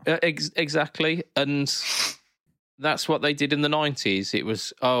 Exactly, and that's what they did in the 90s. It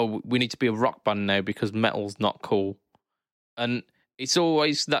was, we need to be a rock band now because metal's not cool, and it's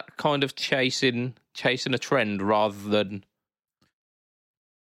always that kind of chasing a trend rather than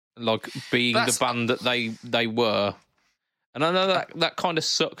like being the band that they were. And I know that kind of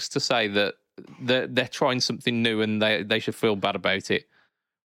sucks to say that they're trying something new and they should feel bad about it.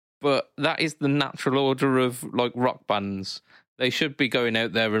 But that is the natural order of like rock bands. They should be going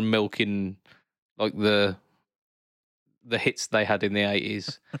out there and milking like the hits they had in the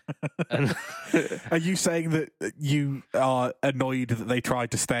 80s. And are you saying that you are annoyed that they tried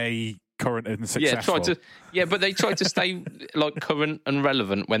to stay current and successful? But they tried to stay like current and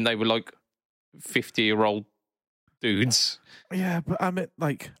relevant when they were like 50-year-old dudes. Yeah, but I mean,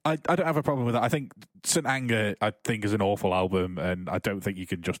 like, I don't have a problem with that. I think St. Anger, is an awful album, and I don't think you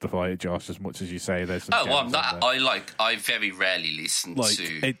can justify it, Josh, as much as you say there's some I very rarely listen to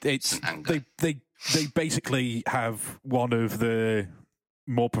St. Anger. They basically have one of the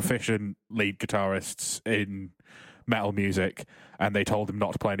more proficient lead guitarists in metal music, and they told him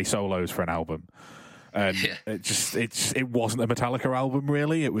not to play any solos for an album. And it wasn't a Metallica album,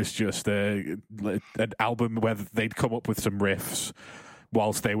 really. It was just an album where they'd come up with some riffs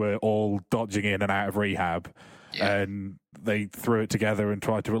whilst they were all dodging in and out of rehab, and they threw it together and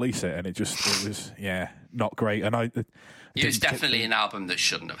tried to release it, and it was not great. And it was definitely an album that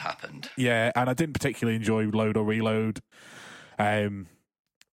shouldn't have happened. Yeah, and I didn't particularly enjoy Load or Reload.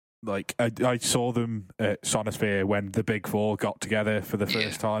 Like I saw them at Sonosphere when the Big Four got together for the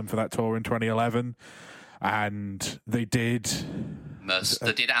first time for that tour in 2011, and they did.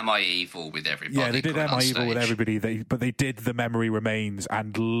 They did Am I Evil with everybody. Yeah, they did Am I Evil with everybody. But they did The Memory Remains,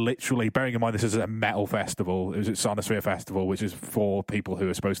 and literally, bearing in mind this is a metal festival, it was at Sonosphere Festival, which is for people who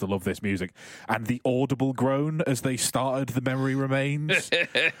are supposed to love this music, and the audible groan as they started The Memory Remains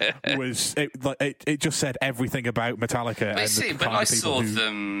was it just said everything about Metallica. But see, when I saw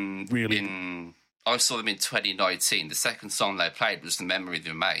them I saw them in 2019. The second song they played was The Memory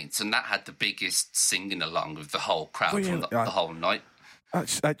Remains, and that had the biggest singing along of the whole crowd from the whole night.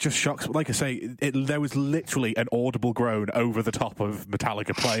 That just shocks. Like I say, there was literally an audible groan over the top of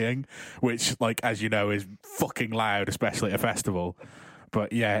Metallica playing, which, like, as you know, is fucking loud, especially at a festival.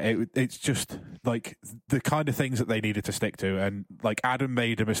 But yeah, it's just like the kind of things that they needed to stick to. And like Adam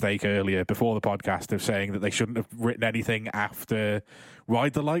made a mistake earlier before the podcast of saying that they shouldn't have written anything after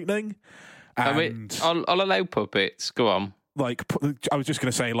Ride the Lightning. And I'll allow puppets. Go on. Like, I was just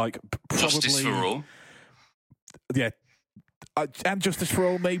going to say, like, probably Justice for All. Yeah. And Justice for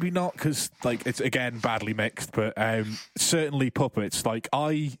All, maybe not, because like it's again badly mixed, but certainly Puppets. Like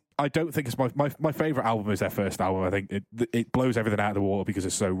I don't think it's my favorite album is their first album. I think it blows everything out of the water because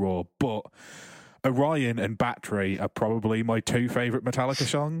it's so raw. But Orion and Battery are probably my two favorite Metallica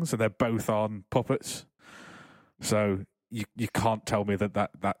songs, and they're both on Puppets. So you can't tell me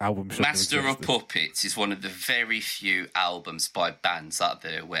that album should. Master of Puppets is one of the very few albums by bands out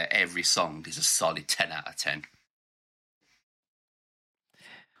there where every song is a solid 10 out of 10.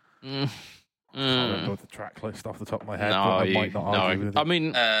 I can't remember the track list off the top of my head, but I might not argue with it. I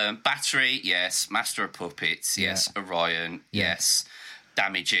mean, Battery, yes. Master of Puppets, yes. Orion, yes.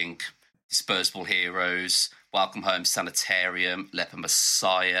 Damaging, Disposable Heroes, Welcome Home Sanitarium, Leper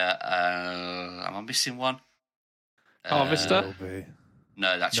Messiah. Am I missing one? Harvester?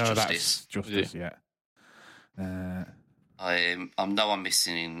 No, that's Justice. That's Justice, yeah. I'm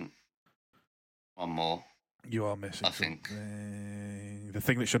missing one more. You are missing. I think the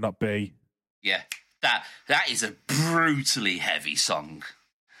Thing That Should Not Be. Yeah, that is a brutally heavy song,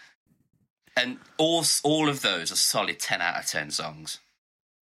 and all of those are solid 10 out of 10 songs.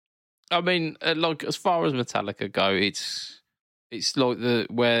 I mean, like as far as Metallica go, it's like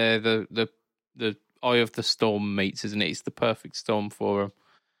where the Eye of the Storm meets, isn't it? It's the perfect storm for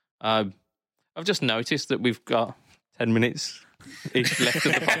them. I've just noticed that we've got 10 minutes each left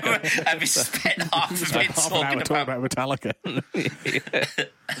of the podcast. Have you spent half of it talking about Metallica?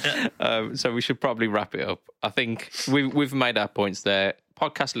 So we should probably wrap it up. I think we've made our points there.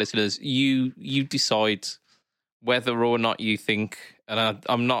 Podcast listeners, you decide whether or not you think, and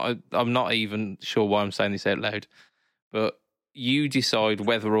I'm not even sure why I'm saying this out loud, but you decide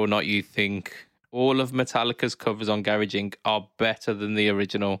whether or not you think all of Metallica's covers on Garage Inc. are better than the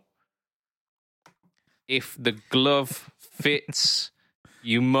original. If the glove fits,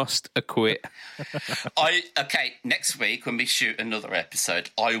 you must acquit. Next week when we shoot another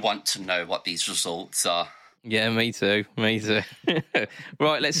episode, I want to know what these results are. Yeah, me too.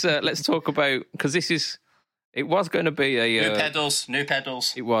 Right, let's talk about, because it was going to be a new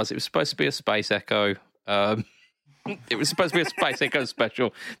pedals. It was supposed to be a Space Echo. It was supposed to be a Space Echo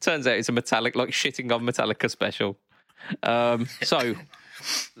special. Turns out it's a Metallica, like shitting on Metallica special. So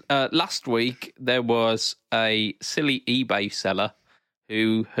last week there was a silly eBay seller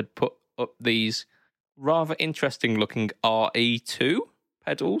who had put up these rather interesting looking RE2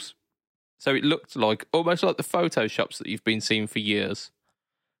 pedals. So it looked like almost like the Photoshops that you've been seeing for years,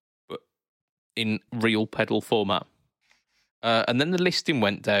 but in real pedal format. And then the listing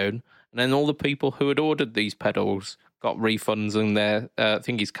went down, and then all the people who had ordered these pedals got refunds, and their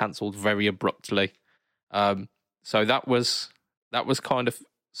thingies cancelled very abruptly. So that was kind of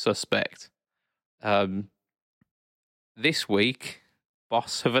suspect. This week,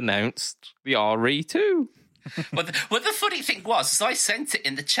 Boss have announced the RE2. Well, the funny thing was, I sent it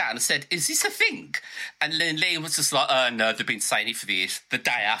in the chat and I said, "Is this a thing?" And then Lee was just like, "Oh no, they've been saying it for years." The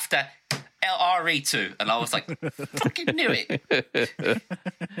day after, RE2, and I was like, "Fucking knew it."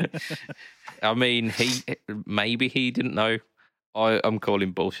 I mean, maybe he didn't know. I'm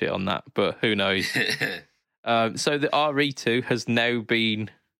calling bullshit on that, but who knows? So the RE2 has now been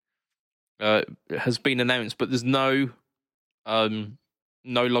announced, but there's no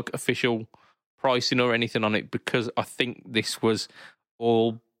like official pricing or anything on it, because I think this was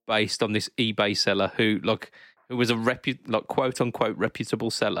all based on this eBay seller who was a quote unquote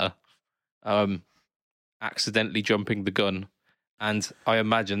reputable seller, accidentally jumping the gun, and I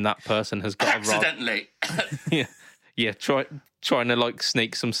imagine that person has got accidentally. Trying to like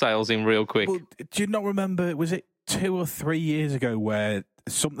sneak some sales in real quick. Well, do you not remember? Was it 2 or 3 years ago where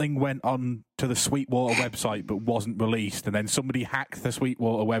something went on to the Sweetwater website but wasn't released, and then somebody hacked the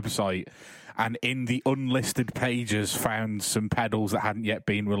Sweetwater website and in the unlisted pages found some pedals that hadn't yet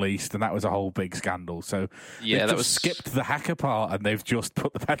been released, and that was a whole big scandal. So yeah, that was skipped the hacker part, and they've just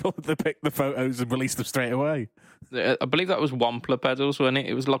put the pedal, they picked the photos and released them straight away. I believe that was Wampler pedals, wasn't it?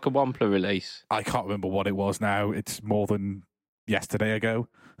 It was like a Wampler release. I can't remember what it was now. It's more than yesterday ago.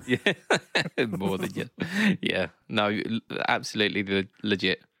 Yeah, more than yeah. No, absolutely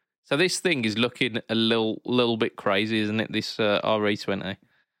legit. So this thing is looking a little bit crazy, isn't it? This RE20.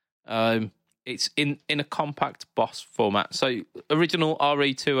 It's in a compact Boss format. So original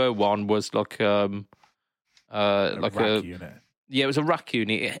RE201 was like a rack unit. Yeah, it was a rack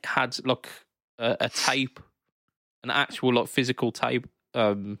unit. It had like a tape, an actual like physical tape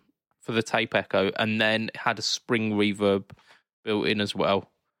for the tape echo, and then it had a spring reverb built in as well,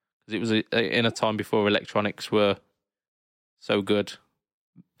 because it was in a time before electronics were so good.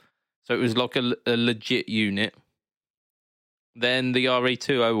 So it was like a legit unit. Then the the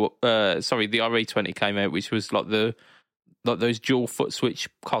RE20 came out, which was like those dual foot switch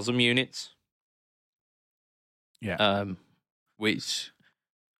Cosm units. Yeah. Which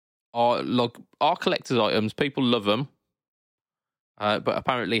are collector's items. People love them, but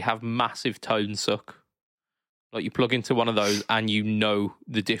apparently have massive tone suck. Like you plug into one of those and you know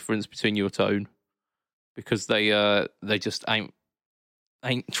the difference between your tone, because they just ain't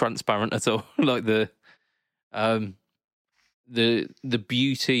transparent at all. Like the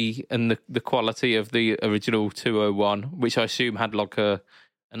beauty and the quality of the original 201, which I assume had like an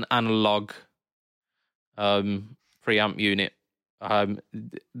analog preamp unit,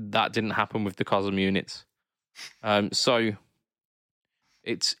 that didn't happen with the Cosm units. So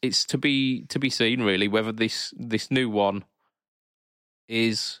it's to be seen really whether this new one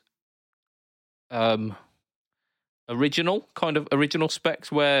is original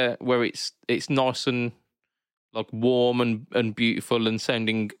specs where it's nice and like warm and beautiful and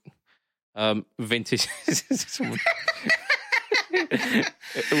sounding vintage.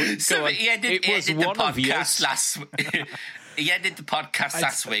 He ended the podcast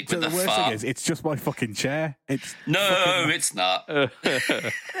last week with the a worst fart. thing is, it's just my fucking chair. It's it's not.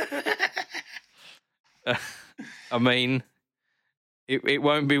 I mean, it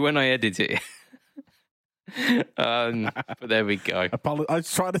won't be when I edit it. But there we go. I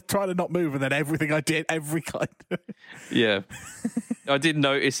was trying to not move, and then everything I did, every kind. Yeah, I did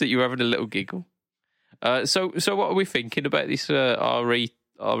notice that you were having a little giggle. So what are we thinking about this RE2?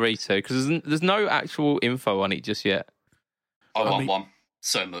 Because there's no actual info on it just yet. I want one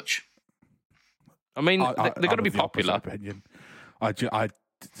so much. I mean, they're going to be popular. Opinion.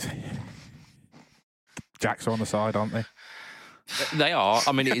 Jacks are on the side, aren't they? They are.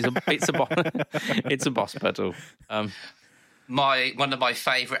 I mean, it's a Boss pedal. One of my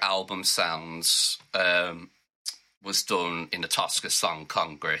favourite album sounds was done in the Tosca Song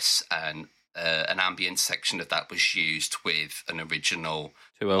Congress, and an ambient section of that was used with an original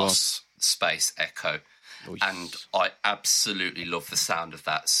Boss Space Echo. Nice. And I absolutely love the sound of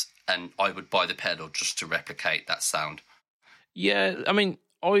that, and I would buy the pedal just to replicate that sound. Yeah, I mean,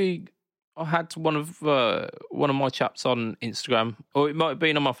 I had one of my chaps on Instagram, or it might have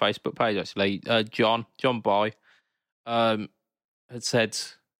been on my Facebook page actually. John Boy had said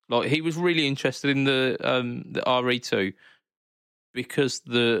like he was really interested in the RE2 because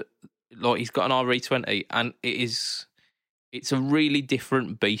he's got an RE20 and it's a really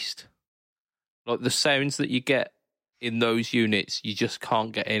different beast. Like the sounds that you get in those units, you just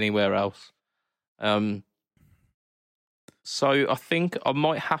can't get anywhere else. So I think I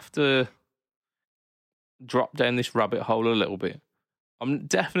might have to drop down this rabbit hole a little bit. I'm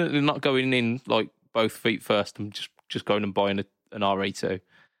definitely not going in like both feet first. I'm just going and buying an RE2.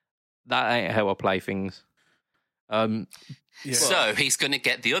 That ain't how I play things. Yeah. So he's going to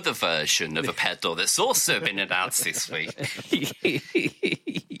get the other version of a pedal that's also been announced this week.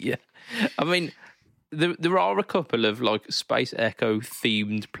 Yeah, I mean, there are a couple of like Space Echo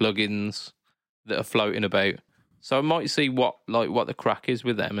themed plugins that are floating about. So I might see what the crack is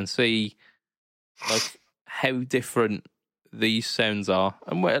with them and see like how different these sounds are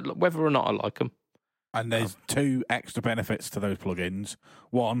and whether or not I like them. And there's two extra benefits to those plugins.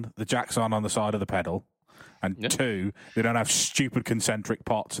 One, the jacks aren't on the side of the pedal. And two, they don't have stupid concentric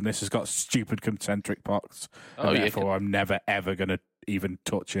pots, and this has got stupid concentric pots. And therefore, I'm never, ever going to even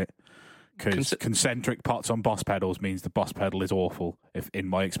touch it. Because concentric pots on Boss pedals means the Boss pedal is awful, if in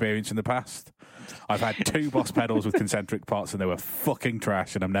my experience in the past. I've had 2 Boss pedals with concentric pots, and they were fucking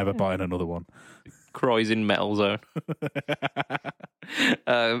trash, and I'm never buying another one. Cries in Metal Zone.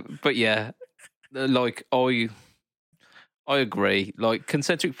 But yeah, like, I agree. Like,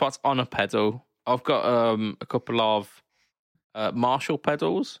 concentric pots on a pedal. I've got a couple of Marshall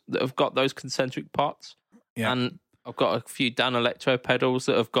pedals that have got those concentric pots. Yeah. And I've got a few Dan Electro pedals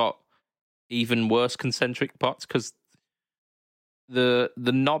that have got even worse concentric pots, because the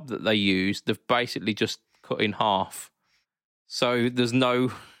knob that they use, they've basically just cut in half. So there's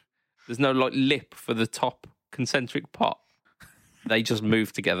no like lip for the top concentric pot. They just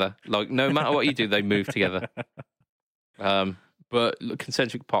move together. Like, no matter what you do, they move together. But look,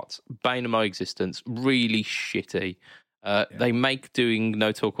 concentric pots, bane of my existence, really shitty. They make doing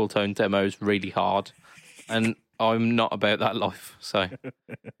No Talk All Tone demos really hard, and I'm not about that life. So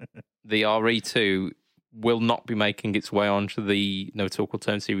the RE2 will not be making its way onto the No Talk All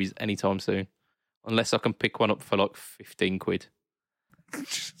Tone series anytime soon, unless I can pick one up for like 15 quid.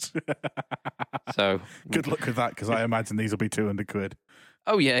 So good luck with that, because I imagine these will be 200 quid.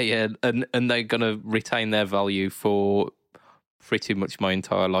 Oh yeah, and they're gonna retain their value for pretty much my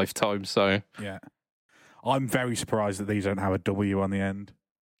entire lifetime. So yeah, I'm very surprised that these don't have a W on the end.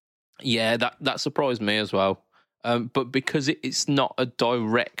 Yeah, that surprised me as well. But because it's not a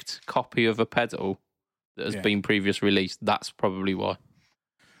direct copy of a pedal that has been previously released, that's probably why.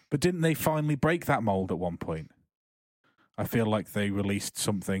 But didn't they finally break that mold at one point? I feel like they released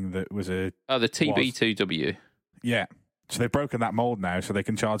something that was the TB2W. Yeah. So they've broken that mold now, so they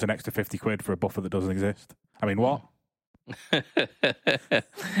can charge an extra 50 quid for a buffer that doesn't exist. I mean, what? The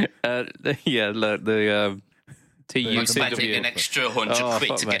TU2W. An extra 100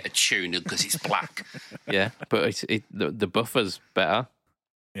 quid to get a tuner because it's black. Yeah, but the buffer's better.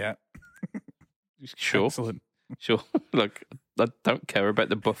 Yeah. Sure. Excellent. Sure. Look, I don't care about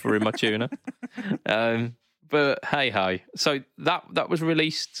the buffer in my tuner. But hey. So that was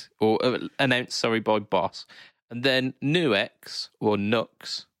released or announced, by Boss. And then Nuix or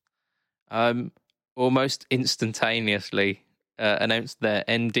Nux almost instantaneously announced their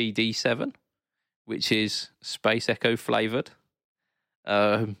NDD7, which is Space Echo flavored.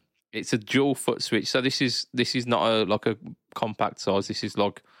 It's a dual foot switch. So this is not like a compact size. This is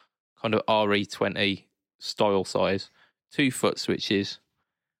like kind of RE20 style size. 2 foot switches.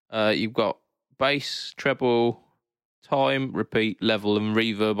 You've got bass, treble, time, repeat, level, and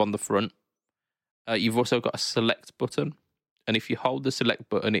reverb on the front. You've also got a select button, and if you hold the select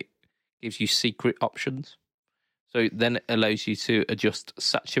button, it gives you secret options. So then it allows you to adjust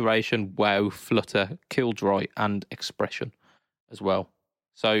saturation, wow, flutter, kill dry, and expression as well.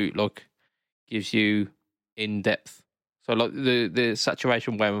 So like gives you in depth. So like the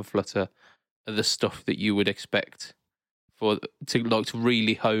saturation, wow, and flutter are the stuff that you would expect to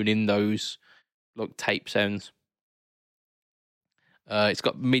really hone in those like tape sounds. It's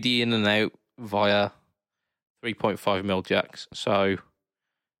got MIDI in and out via 3.5mm jacks, so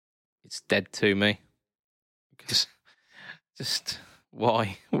it's dead to me. Just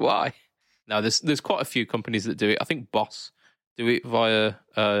why? No, there's quite a few companies that do it. I think Boss do it via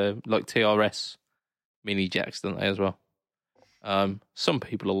like TRS mini jacks, don't they, as well? Some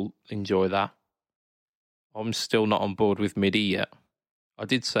people will enjoy that. I'm still not on board with MIDI yet. I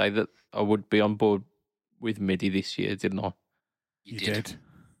did say that I would be on board with MIDI this year, didn't I? You did.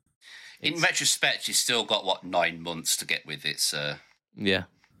 In retrospect, you still got 9 months to get with it, so yeah.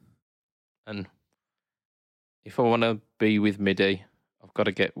 And if I want to be with MIDI, I've got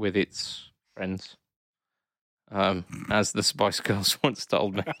to get with its friends, as the Spice Girls once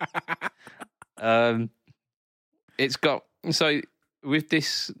told me. It's got with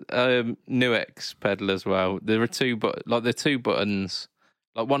this Nuix pedal as well. There are two buttons.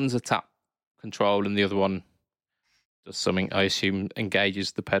 Like one's a tap control, and the other one does something I assume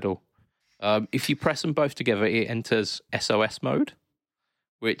engages the pedal. If you press them both together, it enters SOS mode,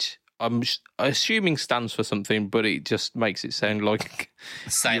 which I'm assuming stands for something, but it just makes it sound like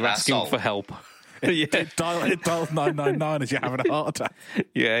you're asking for help. Yeah. It dials 999 as you're having a heart attack.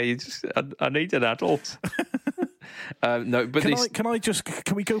 Yeah, I need an adult. No, but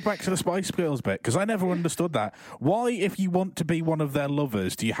can we go back to the Spice Girls bit? Because I never understood that. Why, if you want to be one of their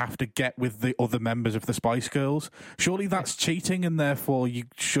lovers, do you have to get with the other members of the Spice Girls? Surely that's cheating, and therefore you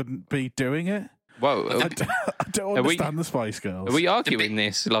shouldn't be doing it. Well, I don't understand the Spice Girls. Are we arguing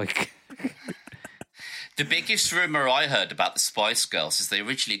this? Like, The biggest rumour I heard about the Spice Girls is they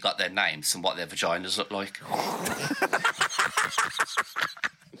originally got their names and what their vaginas look like.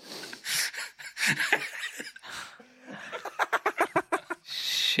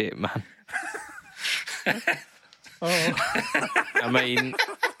 Shit, man. I mean,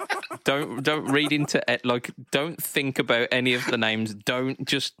 don't read into it. Like, don't think about any of the names. Don't.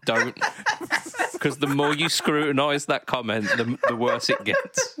 Because the more you scrutinise that comment, the worse it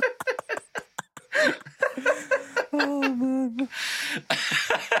gets. Oh, man.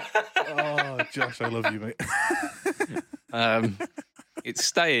 Oh, Josh, I love you, mate. It's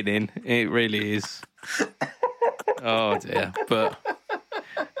staying in. It really is. Oh, dear. But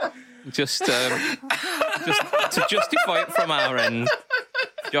just to justify it from our end,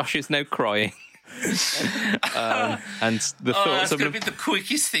 Josh is now crying. And the thoughts that's going to be the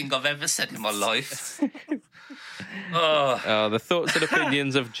quickest thing I've ever said in my life. The thoughts and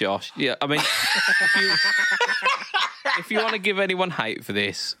opinions of Josh. Yeah, I mean, if you want to give anyone hate for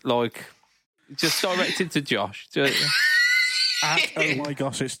this, like, just direct it to Josh. Oh my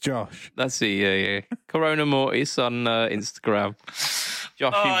gosh, it's Josh. That's it, yeah. Corona Mortis on Instagram.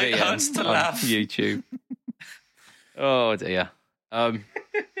 Joshy it hurts to on laugh. YouTube. Oh dear.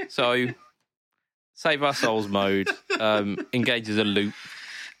 So Save Our Souls mode engages a loop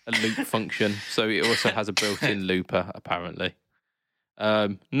function, so it also has a built-in looper apparently.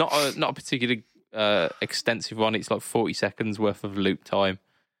 Not a particularly extensive one. It's like 40 seconds worth of loop time,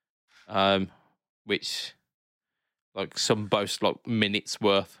 which like some boast like minutes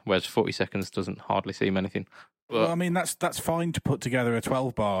worth, whereas 40 seconds doesn't hardly seem anything. But, Well, I mean, that's fine to put together a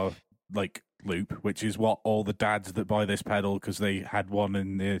 12-bar like loop, which is what all the dads that buy this pedal because they had one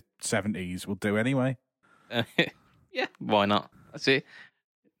in the 70s will do anyway. yeah, why not? That's it.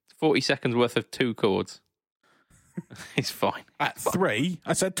 40 seconds worth of 2 chords. It's fine. At 3,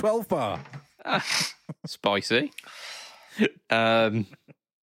 I said 12-bar. Spicy.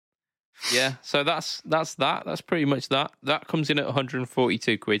 Yeah, so that's that. That's pretty much that. That comes in at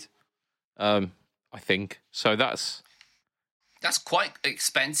 142 quid. I think. So that's quite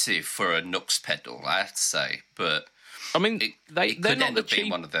expensive for a Nux pedal, I have to say. But I mean, it they're could not end the up being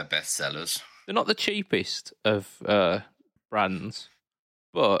cheap. one of their best sellers. They're not the cheapest of brands,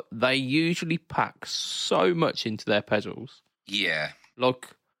 but they usually pack so much into their pedals. Yeah. Like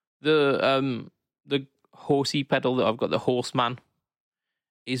the horsey pedal that I've got, the Horseman,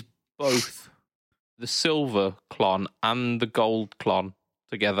 is both the silver clon and the gold clon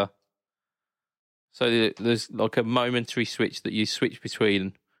together. So there's like a momentary switch that you switch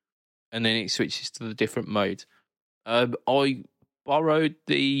between, and then it switches to the different modes. I borrowed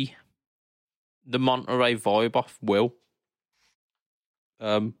the Monterey Vibe off Will,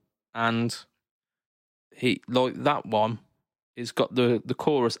 and he like that one. It's got the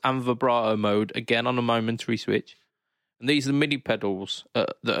chorus and vibrato mode again on a momentary switch. And these are the MIDI pedals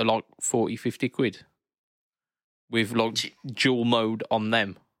that are like 40, 50 quid with like dual mode on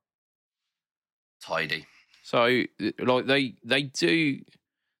them. Tidy. So like they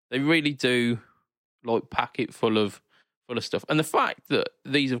really do like pack it full of stuff. And the fact that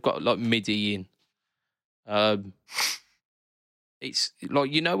these have got like MIDI in, it's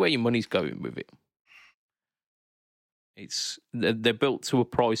like, you know where your money's going with it. They're built to a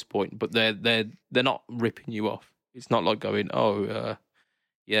price point, but they're not ripping you off. It's not like going,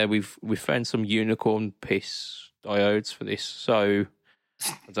 yeah, we've found some unicorn piss diodes for this, so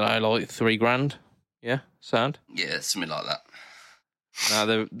I don't know, like $3,000. Yeah, sound. Yeah, something like that. Now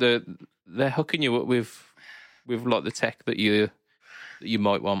they're hooking you up with like the tech that you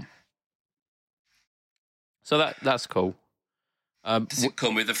might want. So that's cool. Does it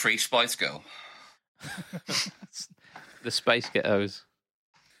come with a free Spice Girl? The Space Ghettos.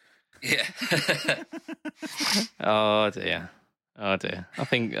 Yeah. Oh dear. I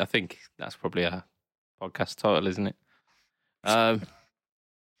think that's probably a podcast title, isn't it?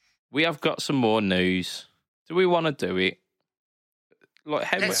 We have got some more news. Do we want to do it?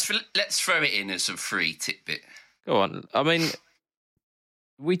 Like, let's throw it in as a free tidbit. Go on. I mean,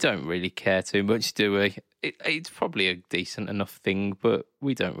 we don't really care too much, do we? It's probably a decent enough thing, but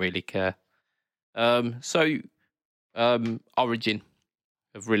we don't really care. Origin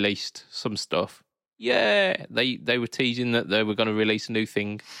have released some stuff. Yeah, they were teasing that they were going to release a new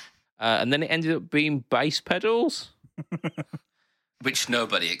thing, and then it ended up being bass pedals, which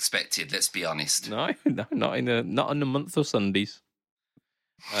nobody expected. Let's be honest. No, not in a month of Sundays.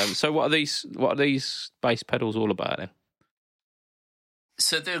 So what are these bass pedals all about then?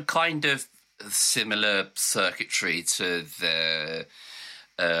 So they're kind of similar circuitry to the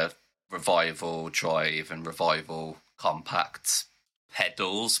Revival Drive and Revival Compact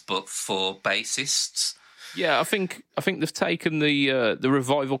pedals, but for bassists. Yeah, I think they've taken the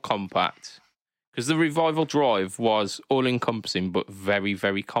Revival Compact, because the Revival Drive was all encompassing but very,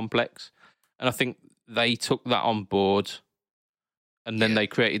 very complex, and I think they took that on board, and then they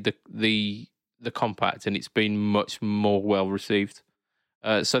created the Compact, and it's been much more well received.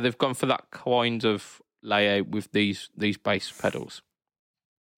 So they've gone for that kind of layout with these bass pedals.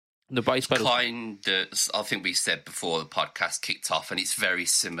 The bass pedals, I think we said before the podcast kicked off, and it's very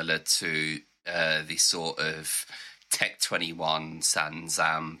similar to the sort of Tech 21 Sans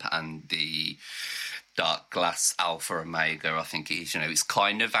amp and the Dark Glass Alpha Omega. I think it is. It's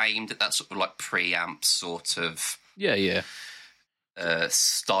kind of aimed at that sort of like preamp sort of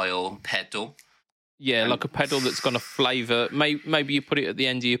style pedal. Yeah, like a pedal that's got a flavour. Maybe you put it at the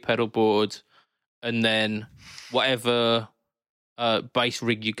end of your pedal board, and then whatever bass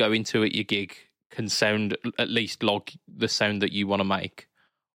rig you go into at your gig can sound at least like the sound that you want to make.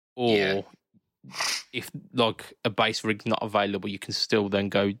 Or if like a bass rig's not available, you can still then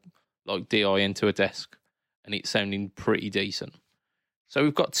go like DI into a desk, and it's sounding pretty decent. So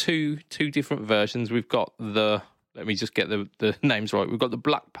we've got two different versions. We've got let me just get the names right. We've got the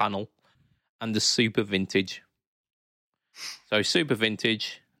Black Panel and the Super Vintage. So Super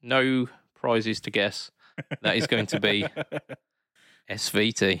Vintage, no prizes to guess. That is going to be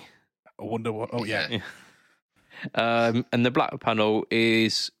SVT. I wonder what. Oh yeah. And the Black Panel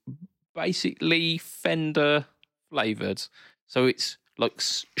is basically Fender flavored. So it's like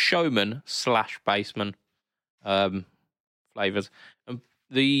Showman / Bassman flavored. And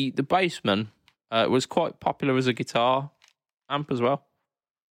the Bassman was quite popular as a guitar amp as well.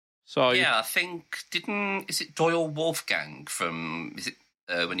 So yeah, I think is it Doyle Wolfgang from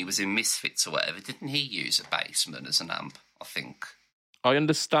when he was in Misfits or whatever? Didn't he use a Bassman as an amp? I think. I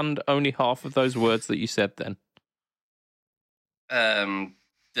understand only half of those words that you said. Then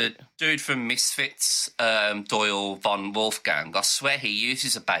the dude from Misfits, Doyle von Wolfgang, I swear he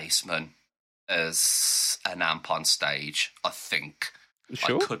uses a Bassman as an amp on stage. I think.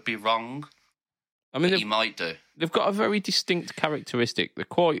 Sure. I could be wrong. I mean, he might do. They've got a very distinct characteristic. They're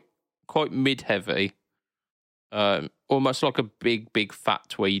quite mid-heavy, almost like a big fat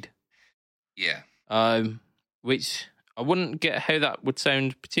tweed. Yeah. Which I wouldn't get how that would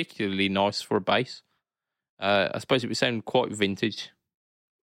sound particularly nice for a bass. I suppose it would sound quite vintage,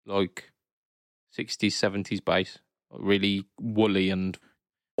 like 60s, 70s bass, really woolly and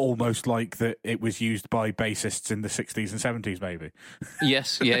almost like that it was used by bassists in the 60s and 70s, maybe.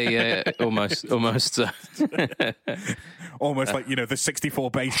 Yes, yeah, almost. Almost like, the 64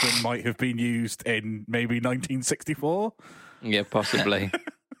 Bassman might have been used in maybe 1964. Yeah, possibly.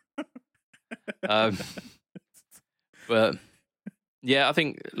 But yeah, I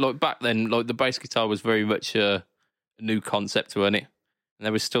think like back then, like the bass guitar was very much a new concept, wasn't it? And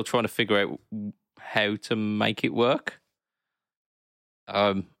they were still trying to figure out how to make it work.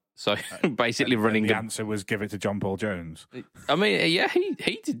 So basically running the answer was give it to John Paul Jones. I mean, yeah, he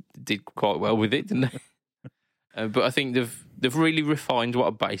did quite well with it, didn't he? But I think they've really refined what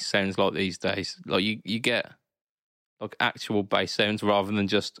a bass sounds like these days. Like you get like actual bass sounds rather than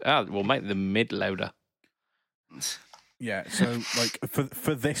just we'll make the mid louder. Yeah, so like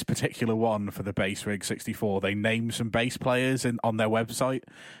for this particular one, for the Bass Rig 64, they named some bass players on their website.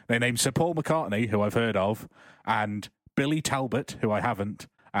 They named Sir Paul McCartney, who I've heard of, and Billy Talbot, who I haven't,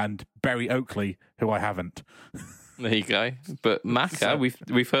 and Berry Oakley, who I haven't. There you go. But Macca,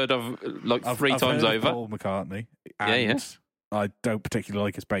 we've heard of like three times heard over. Of Paul McCartney, and yeah. I don't particularly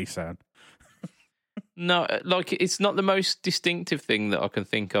like his bass sound. No, like it's not the most distinctive thing that I can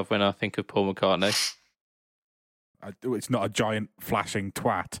think of when I think of Paul McCartney. It's not a giant flashing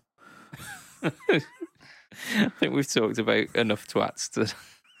twat. I think we've talked about enough twats to.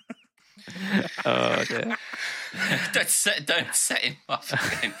 Oh dear! Don't set him off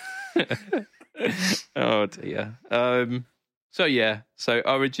again. Oh dear. So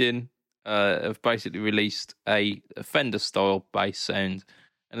Origin have basically released a Fender style bass sound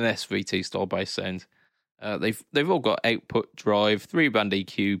and an SVT style bass sound. They've all got output drive, 3-band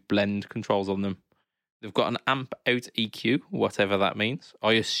EQ, blend controls on them. They've got an amp out EQ, whatever that means.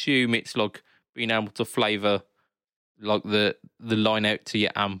 I assume it's like being able to flavour like the line out to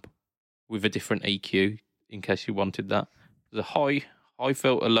your amp with a different EQ in case you wanted that. There's a high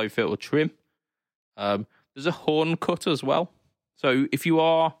filter, low filter trim. There's a horn cut as well. So if you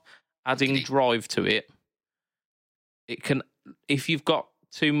are adding drive to it, it can, if you've got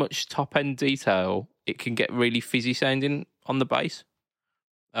too much top end detail, it can get really fizzy sounding on the bass.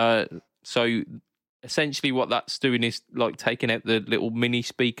 So essentially what that's doing is like taking out the little mini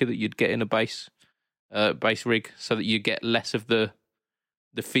speaker that you'd get in a bass rig so that you get less of the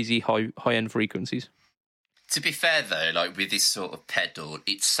fizzy high end frequencies. To be fair, though, like with this sort of pedal,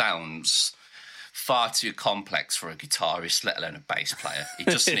 it sounds far too complex for a guitarist, let alone a bass player. It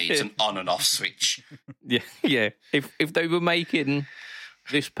just needs an on and off switch. Yeah. If they were making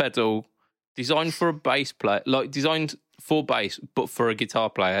this pedal designed for a bass player, like designed for bass, but for a guitar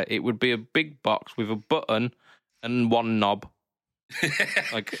player, it would be a big box with a button and one knob.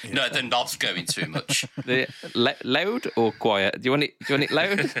 Like No, the knob's going too much. Loud or quiet? Do you want it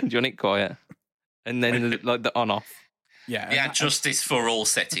loud? Do you want it quiet? And then like the on off. Yeah, Yeah, justice for all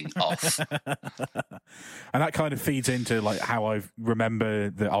setting off. And that kind of feeds into like how I remember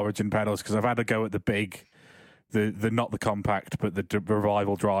the Origin pedals, because I've had a go at the big, the not the compact, but the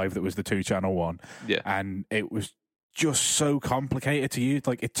Revival Drive that was the 2-channel one. Yeah, and it was just so complicated to use.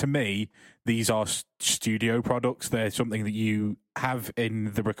 Like to me, these are studio products. They're something that you have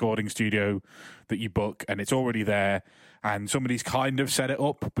in the recording studio that you book, and it's already there. And somebody's kind of set it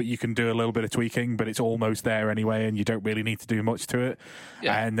up, but you can do a little bit of tweaking, but it's almost there anyway, and you don't really need to do much to it.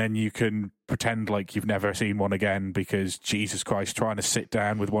 Yeah. And then you can pretend like you've never seen one again, because Jesus Christ, trying to sit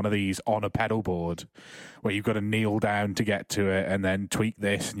down with one of these on a pedal board where you've got to kneel down to get to it and then tweak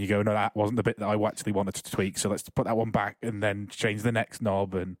this, and you go, no, that wasn't the bit that I actually wanted to tweak, so let's put that one back and then change the next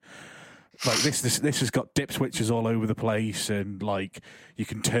knob. And like this has got dip switches all over the place, and like you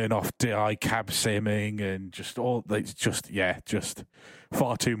can turn off DI cab simming, and just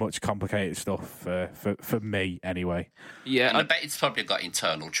far too much complicated stuff for me anyway. Yeah, and I bet it's probably got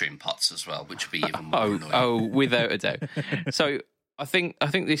internal trim pots as well, which would be even more annoying. Oh, without a doubt. So I think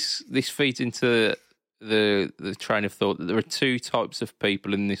this feeds into the train of thought that there are two types of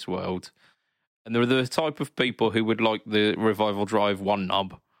people in this world, and there are the type of people who would like the Revival Drive one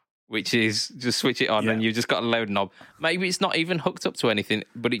knob, which is just switch it on and you've just got a loud knob. Maybe it's not even hooked up to anything,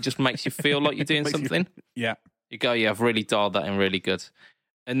 but it just makes you feel like you're doing something. You go, yeah, I've really dialed that in really good.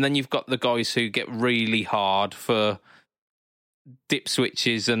 And then you've got the guys who get really hard for dip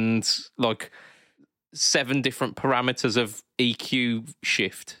switches and like 7 different parameters of EQ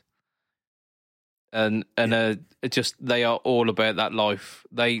shift. And just they are all about that life.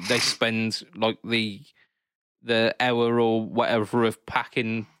 They spend like the hour or whatever of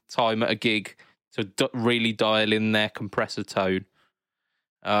packing time at a gig to really dial in their compressor tone,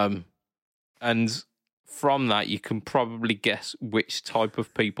 and from that you can probably guess which type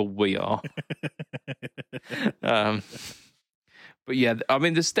of people we are. But yeah, I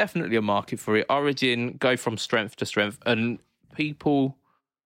mean, there's definitely a market for it. Origin go from strength to strength, and people,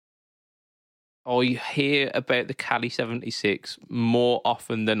 I hear about the Kali 76 more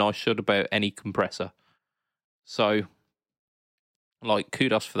often than I should about any compressor. So, like,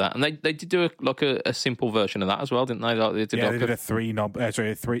 kudos for that. And they did do a simple version of that as well, didn't they? Like, they did they did a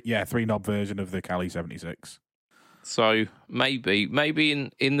 3-knob version of the Kali 76. So maybe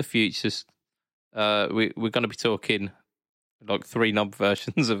in the future, we're going to be talking like 3-knob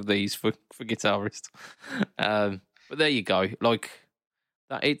versions of these for guitarists. But there you go. Like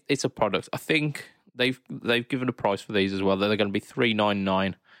that, it's a product. I think they've given a price for these as well. They're going to be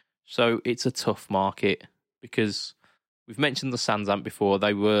 $399. So it's a tough market, because we've mentioned the Sans amp before.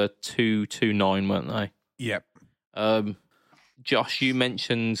 They were $229, weren't they? Yep. Josh, you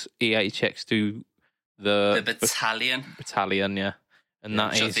mentioned EHX to the Battalion. Battalion, yeah. And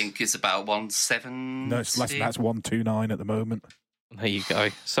that which is, I think is about 170. No, it's less than that's 129 at the moment. There you go.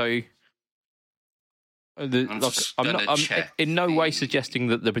 So I'm in no way suggesting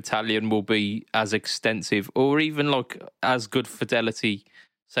that the Battalion will be as extensive or even like as good fidelity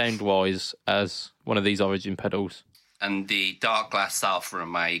sound-wise as one of these Origin pedals. And the Dark Glass Alpha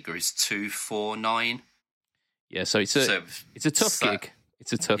Omega is 249. Yeah, so it's a tough gig.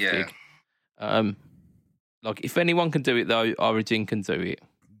 It's a tough gig. Like, if anyone can do it though, Origin can do it.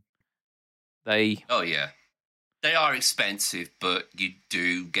 They are expensive, but you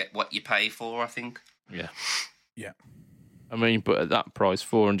do get what you pay for, I think. Yeah. Yeah. I mean, but at that price,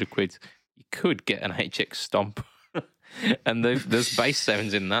 £400, you could get an HX Stomp. And there's bass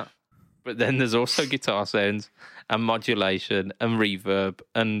sounds in that. But then there's also guitar sounds and modulation and reverb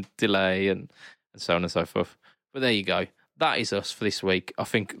and delay and so on and so forth. But there you go. That is us for this week. I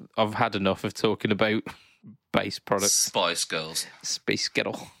think I've had enough of talking about bass products. Spice Girls. Space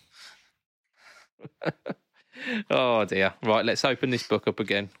Girl. Oh dear. Right, let's open this book up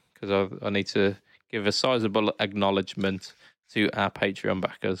again, because I need to give a sizable acknowledgement to our Patreon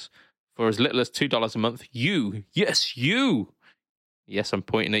backers. For as little as $2 a month, you, yes, I'm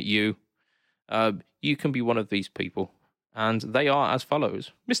pointing at you, you can be one of these people. And they are as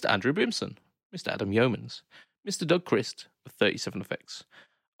follows: Mr. Andrew Brimson, Mr. Adam Yeomans, Mr. Doug Christ of 37 Effects,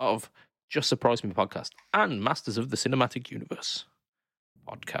 of Just Surprise Me podcast, and Masters of the Cinematic Universe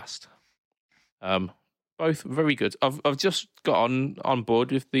podcast. Both very good. I've just got on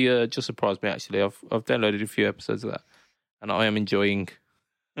board with the Just Surprised Me, actually. I've downloaded a few episodes of that, and I am enjoying.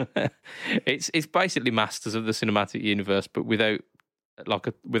 It's basically Masters of the Cinematic Universe, but without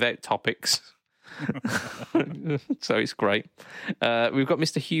topics. So it's great. We've got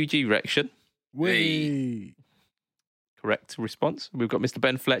Mr. Hugh Erection. Whee! Correct response. We've got Mr.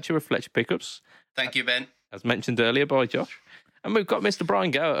 Ben Fletcher of Fletcher Pickups, Thank you, Ben. as mentioned earlier by Josh. And we've got Mr. Brian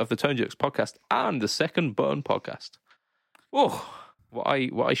Gower of the Tone Jerks podcast and the Second Burn podcast. Oh, what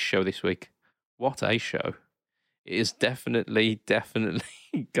a show this week. What a show. It is definitely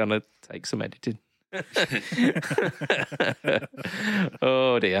gonna take some editing.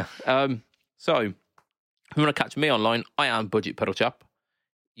 Oh dear. So if you want to catch me online, I am Budget Pedal Chap.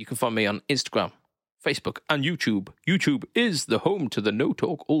 You can find me on Instagram, Facebook, and YouTube. YouTube is the home to the No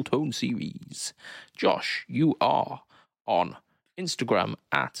Talk All Tone series. Josh, you are on Instagram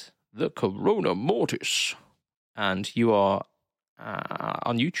at the Corona Mortis, and you are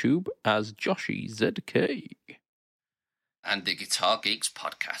on YouTube as Joshy ZK. And the Guitar Geeks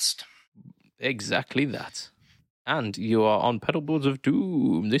podcast. Exactly that. And you are on Pedalboards of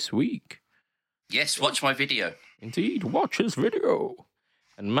Doom this week. Yes, watch my video. Indeed, watch his video.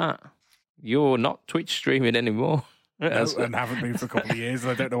 And Matt, you're not Twitch streaming anymore. No, and haven't been for a couple of years.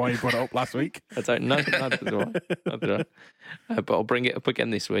 And I don't know why you brought it up last week. I don't know. Neither do I. But I'll bring it up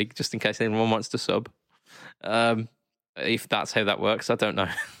again this week, just in case anyone wants to sub. If that's how that works, I don't know.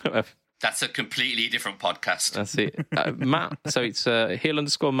 That's a completely different podcast. That's it. Matt, so it's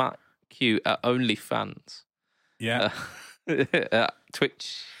heel_Matt Q at OnlyFans. Yeah.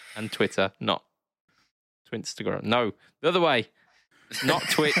 Twitch and Twitter, not Twinstagram. No, the other way. Not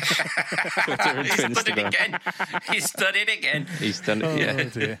Twitch, Twitter and He's done it Twinstagram. again. He's done it again. He's done it, yeah.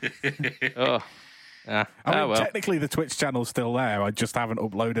 Dear. Oh. Yeah. I mean, Oh, well. technically the Twitch channel's still there. I just haven't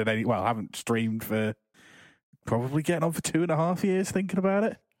uploaded any. Well, I haven't streamed for probably getting on for 2.5 years thinking about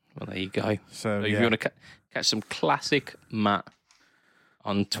it. Well, there you go. So, So if you want to catch some classic Matt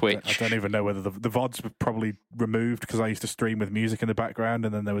on Twitch. I don't even know whether the VODs were probably removed because I used to stream with music in the background,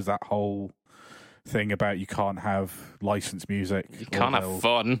 and then there was that whole thing about you can't have licensed music. You can't have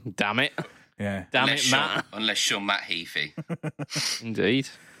fun, damn it. Yeah. Damn Unless it, Matt. Unless you're Matt Heafy. Indeed.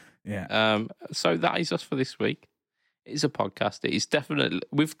 Yeah. So that is us for this week. It is a podcast.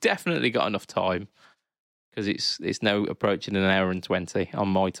 We've definitely got enough time because it's now approaching an hour and 20 on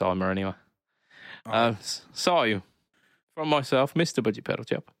my timer anyway. So from myself, Mr. Budget Pedal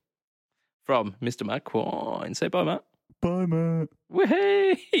Chap, from Mr. Matt Quine. Say bye, Matt. Bye, Matt.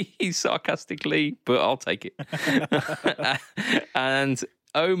 Whee! Sarcastically, but I'll take it. And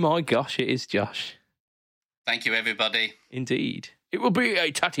oh my gosh, it is Josh. Thank you, everybody. Indeed. It will be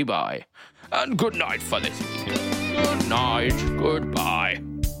a tatty bye. And good night for this week. Good night. Goodbye.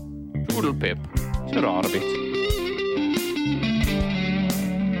 Toodle pip. Sure bit.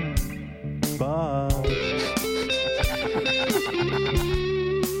 Bye.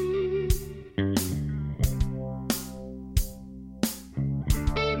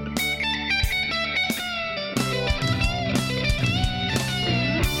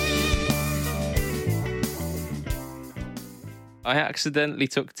 I accidentally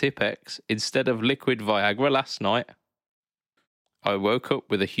took Tipex instead of liquid Viagra last night. I woke up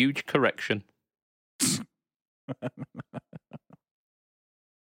with a huge correction.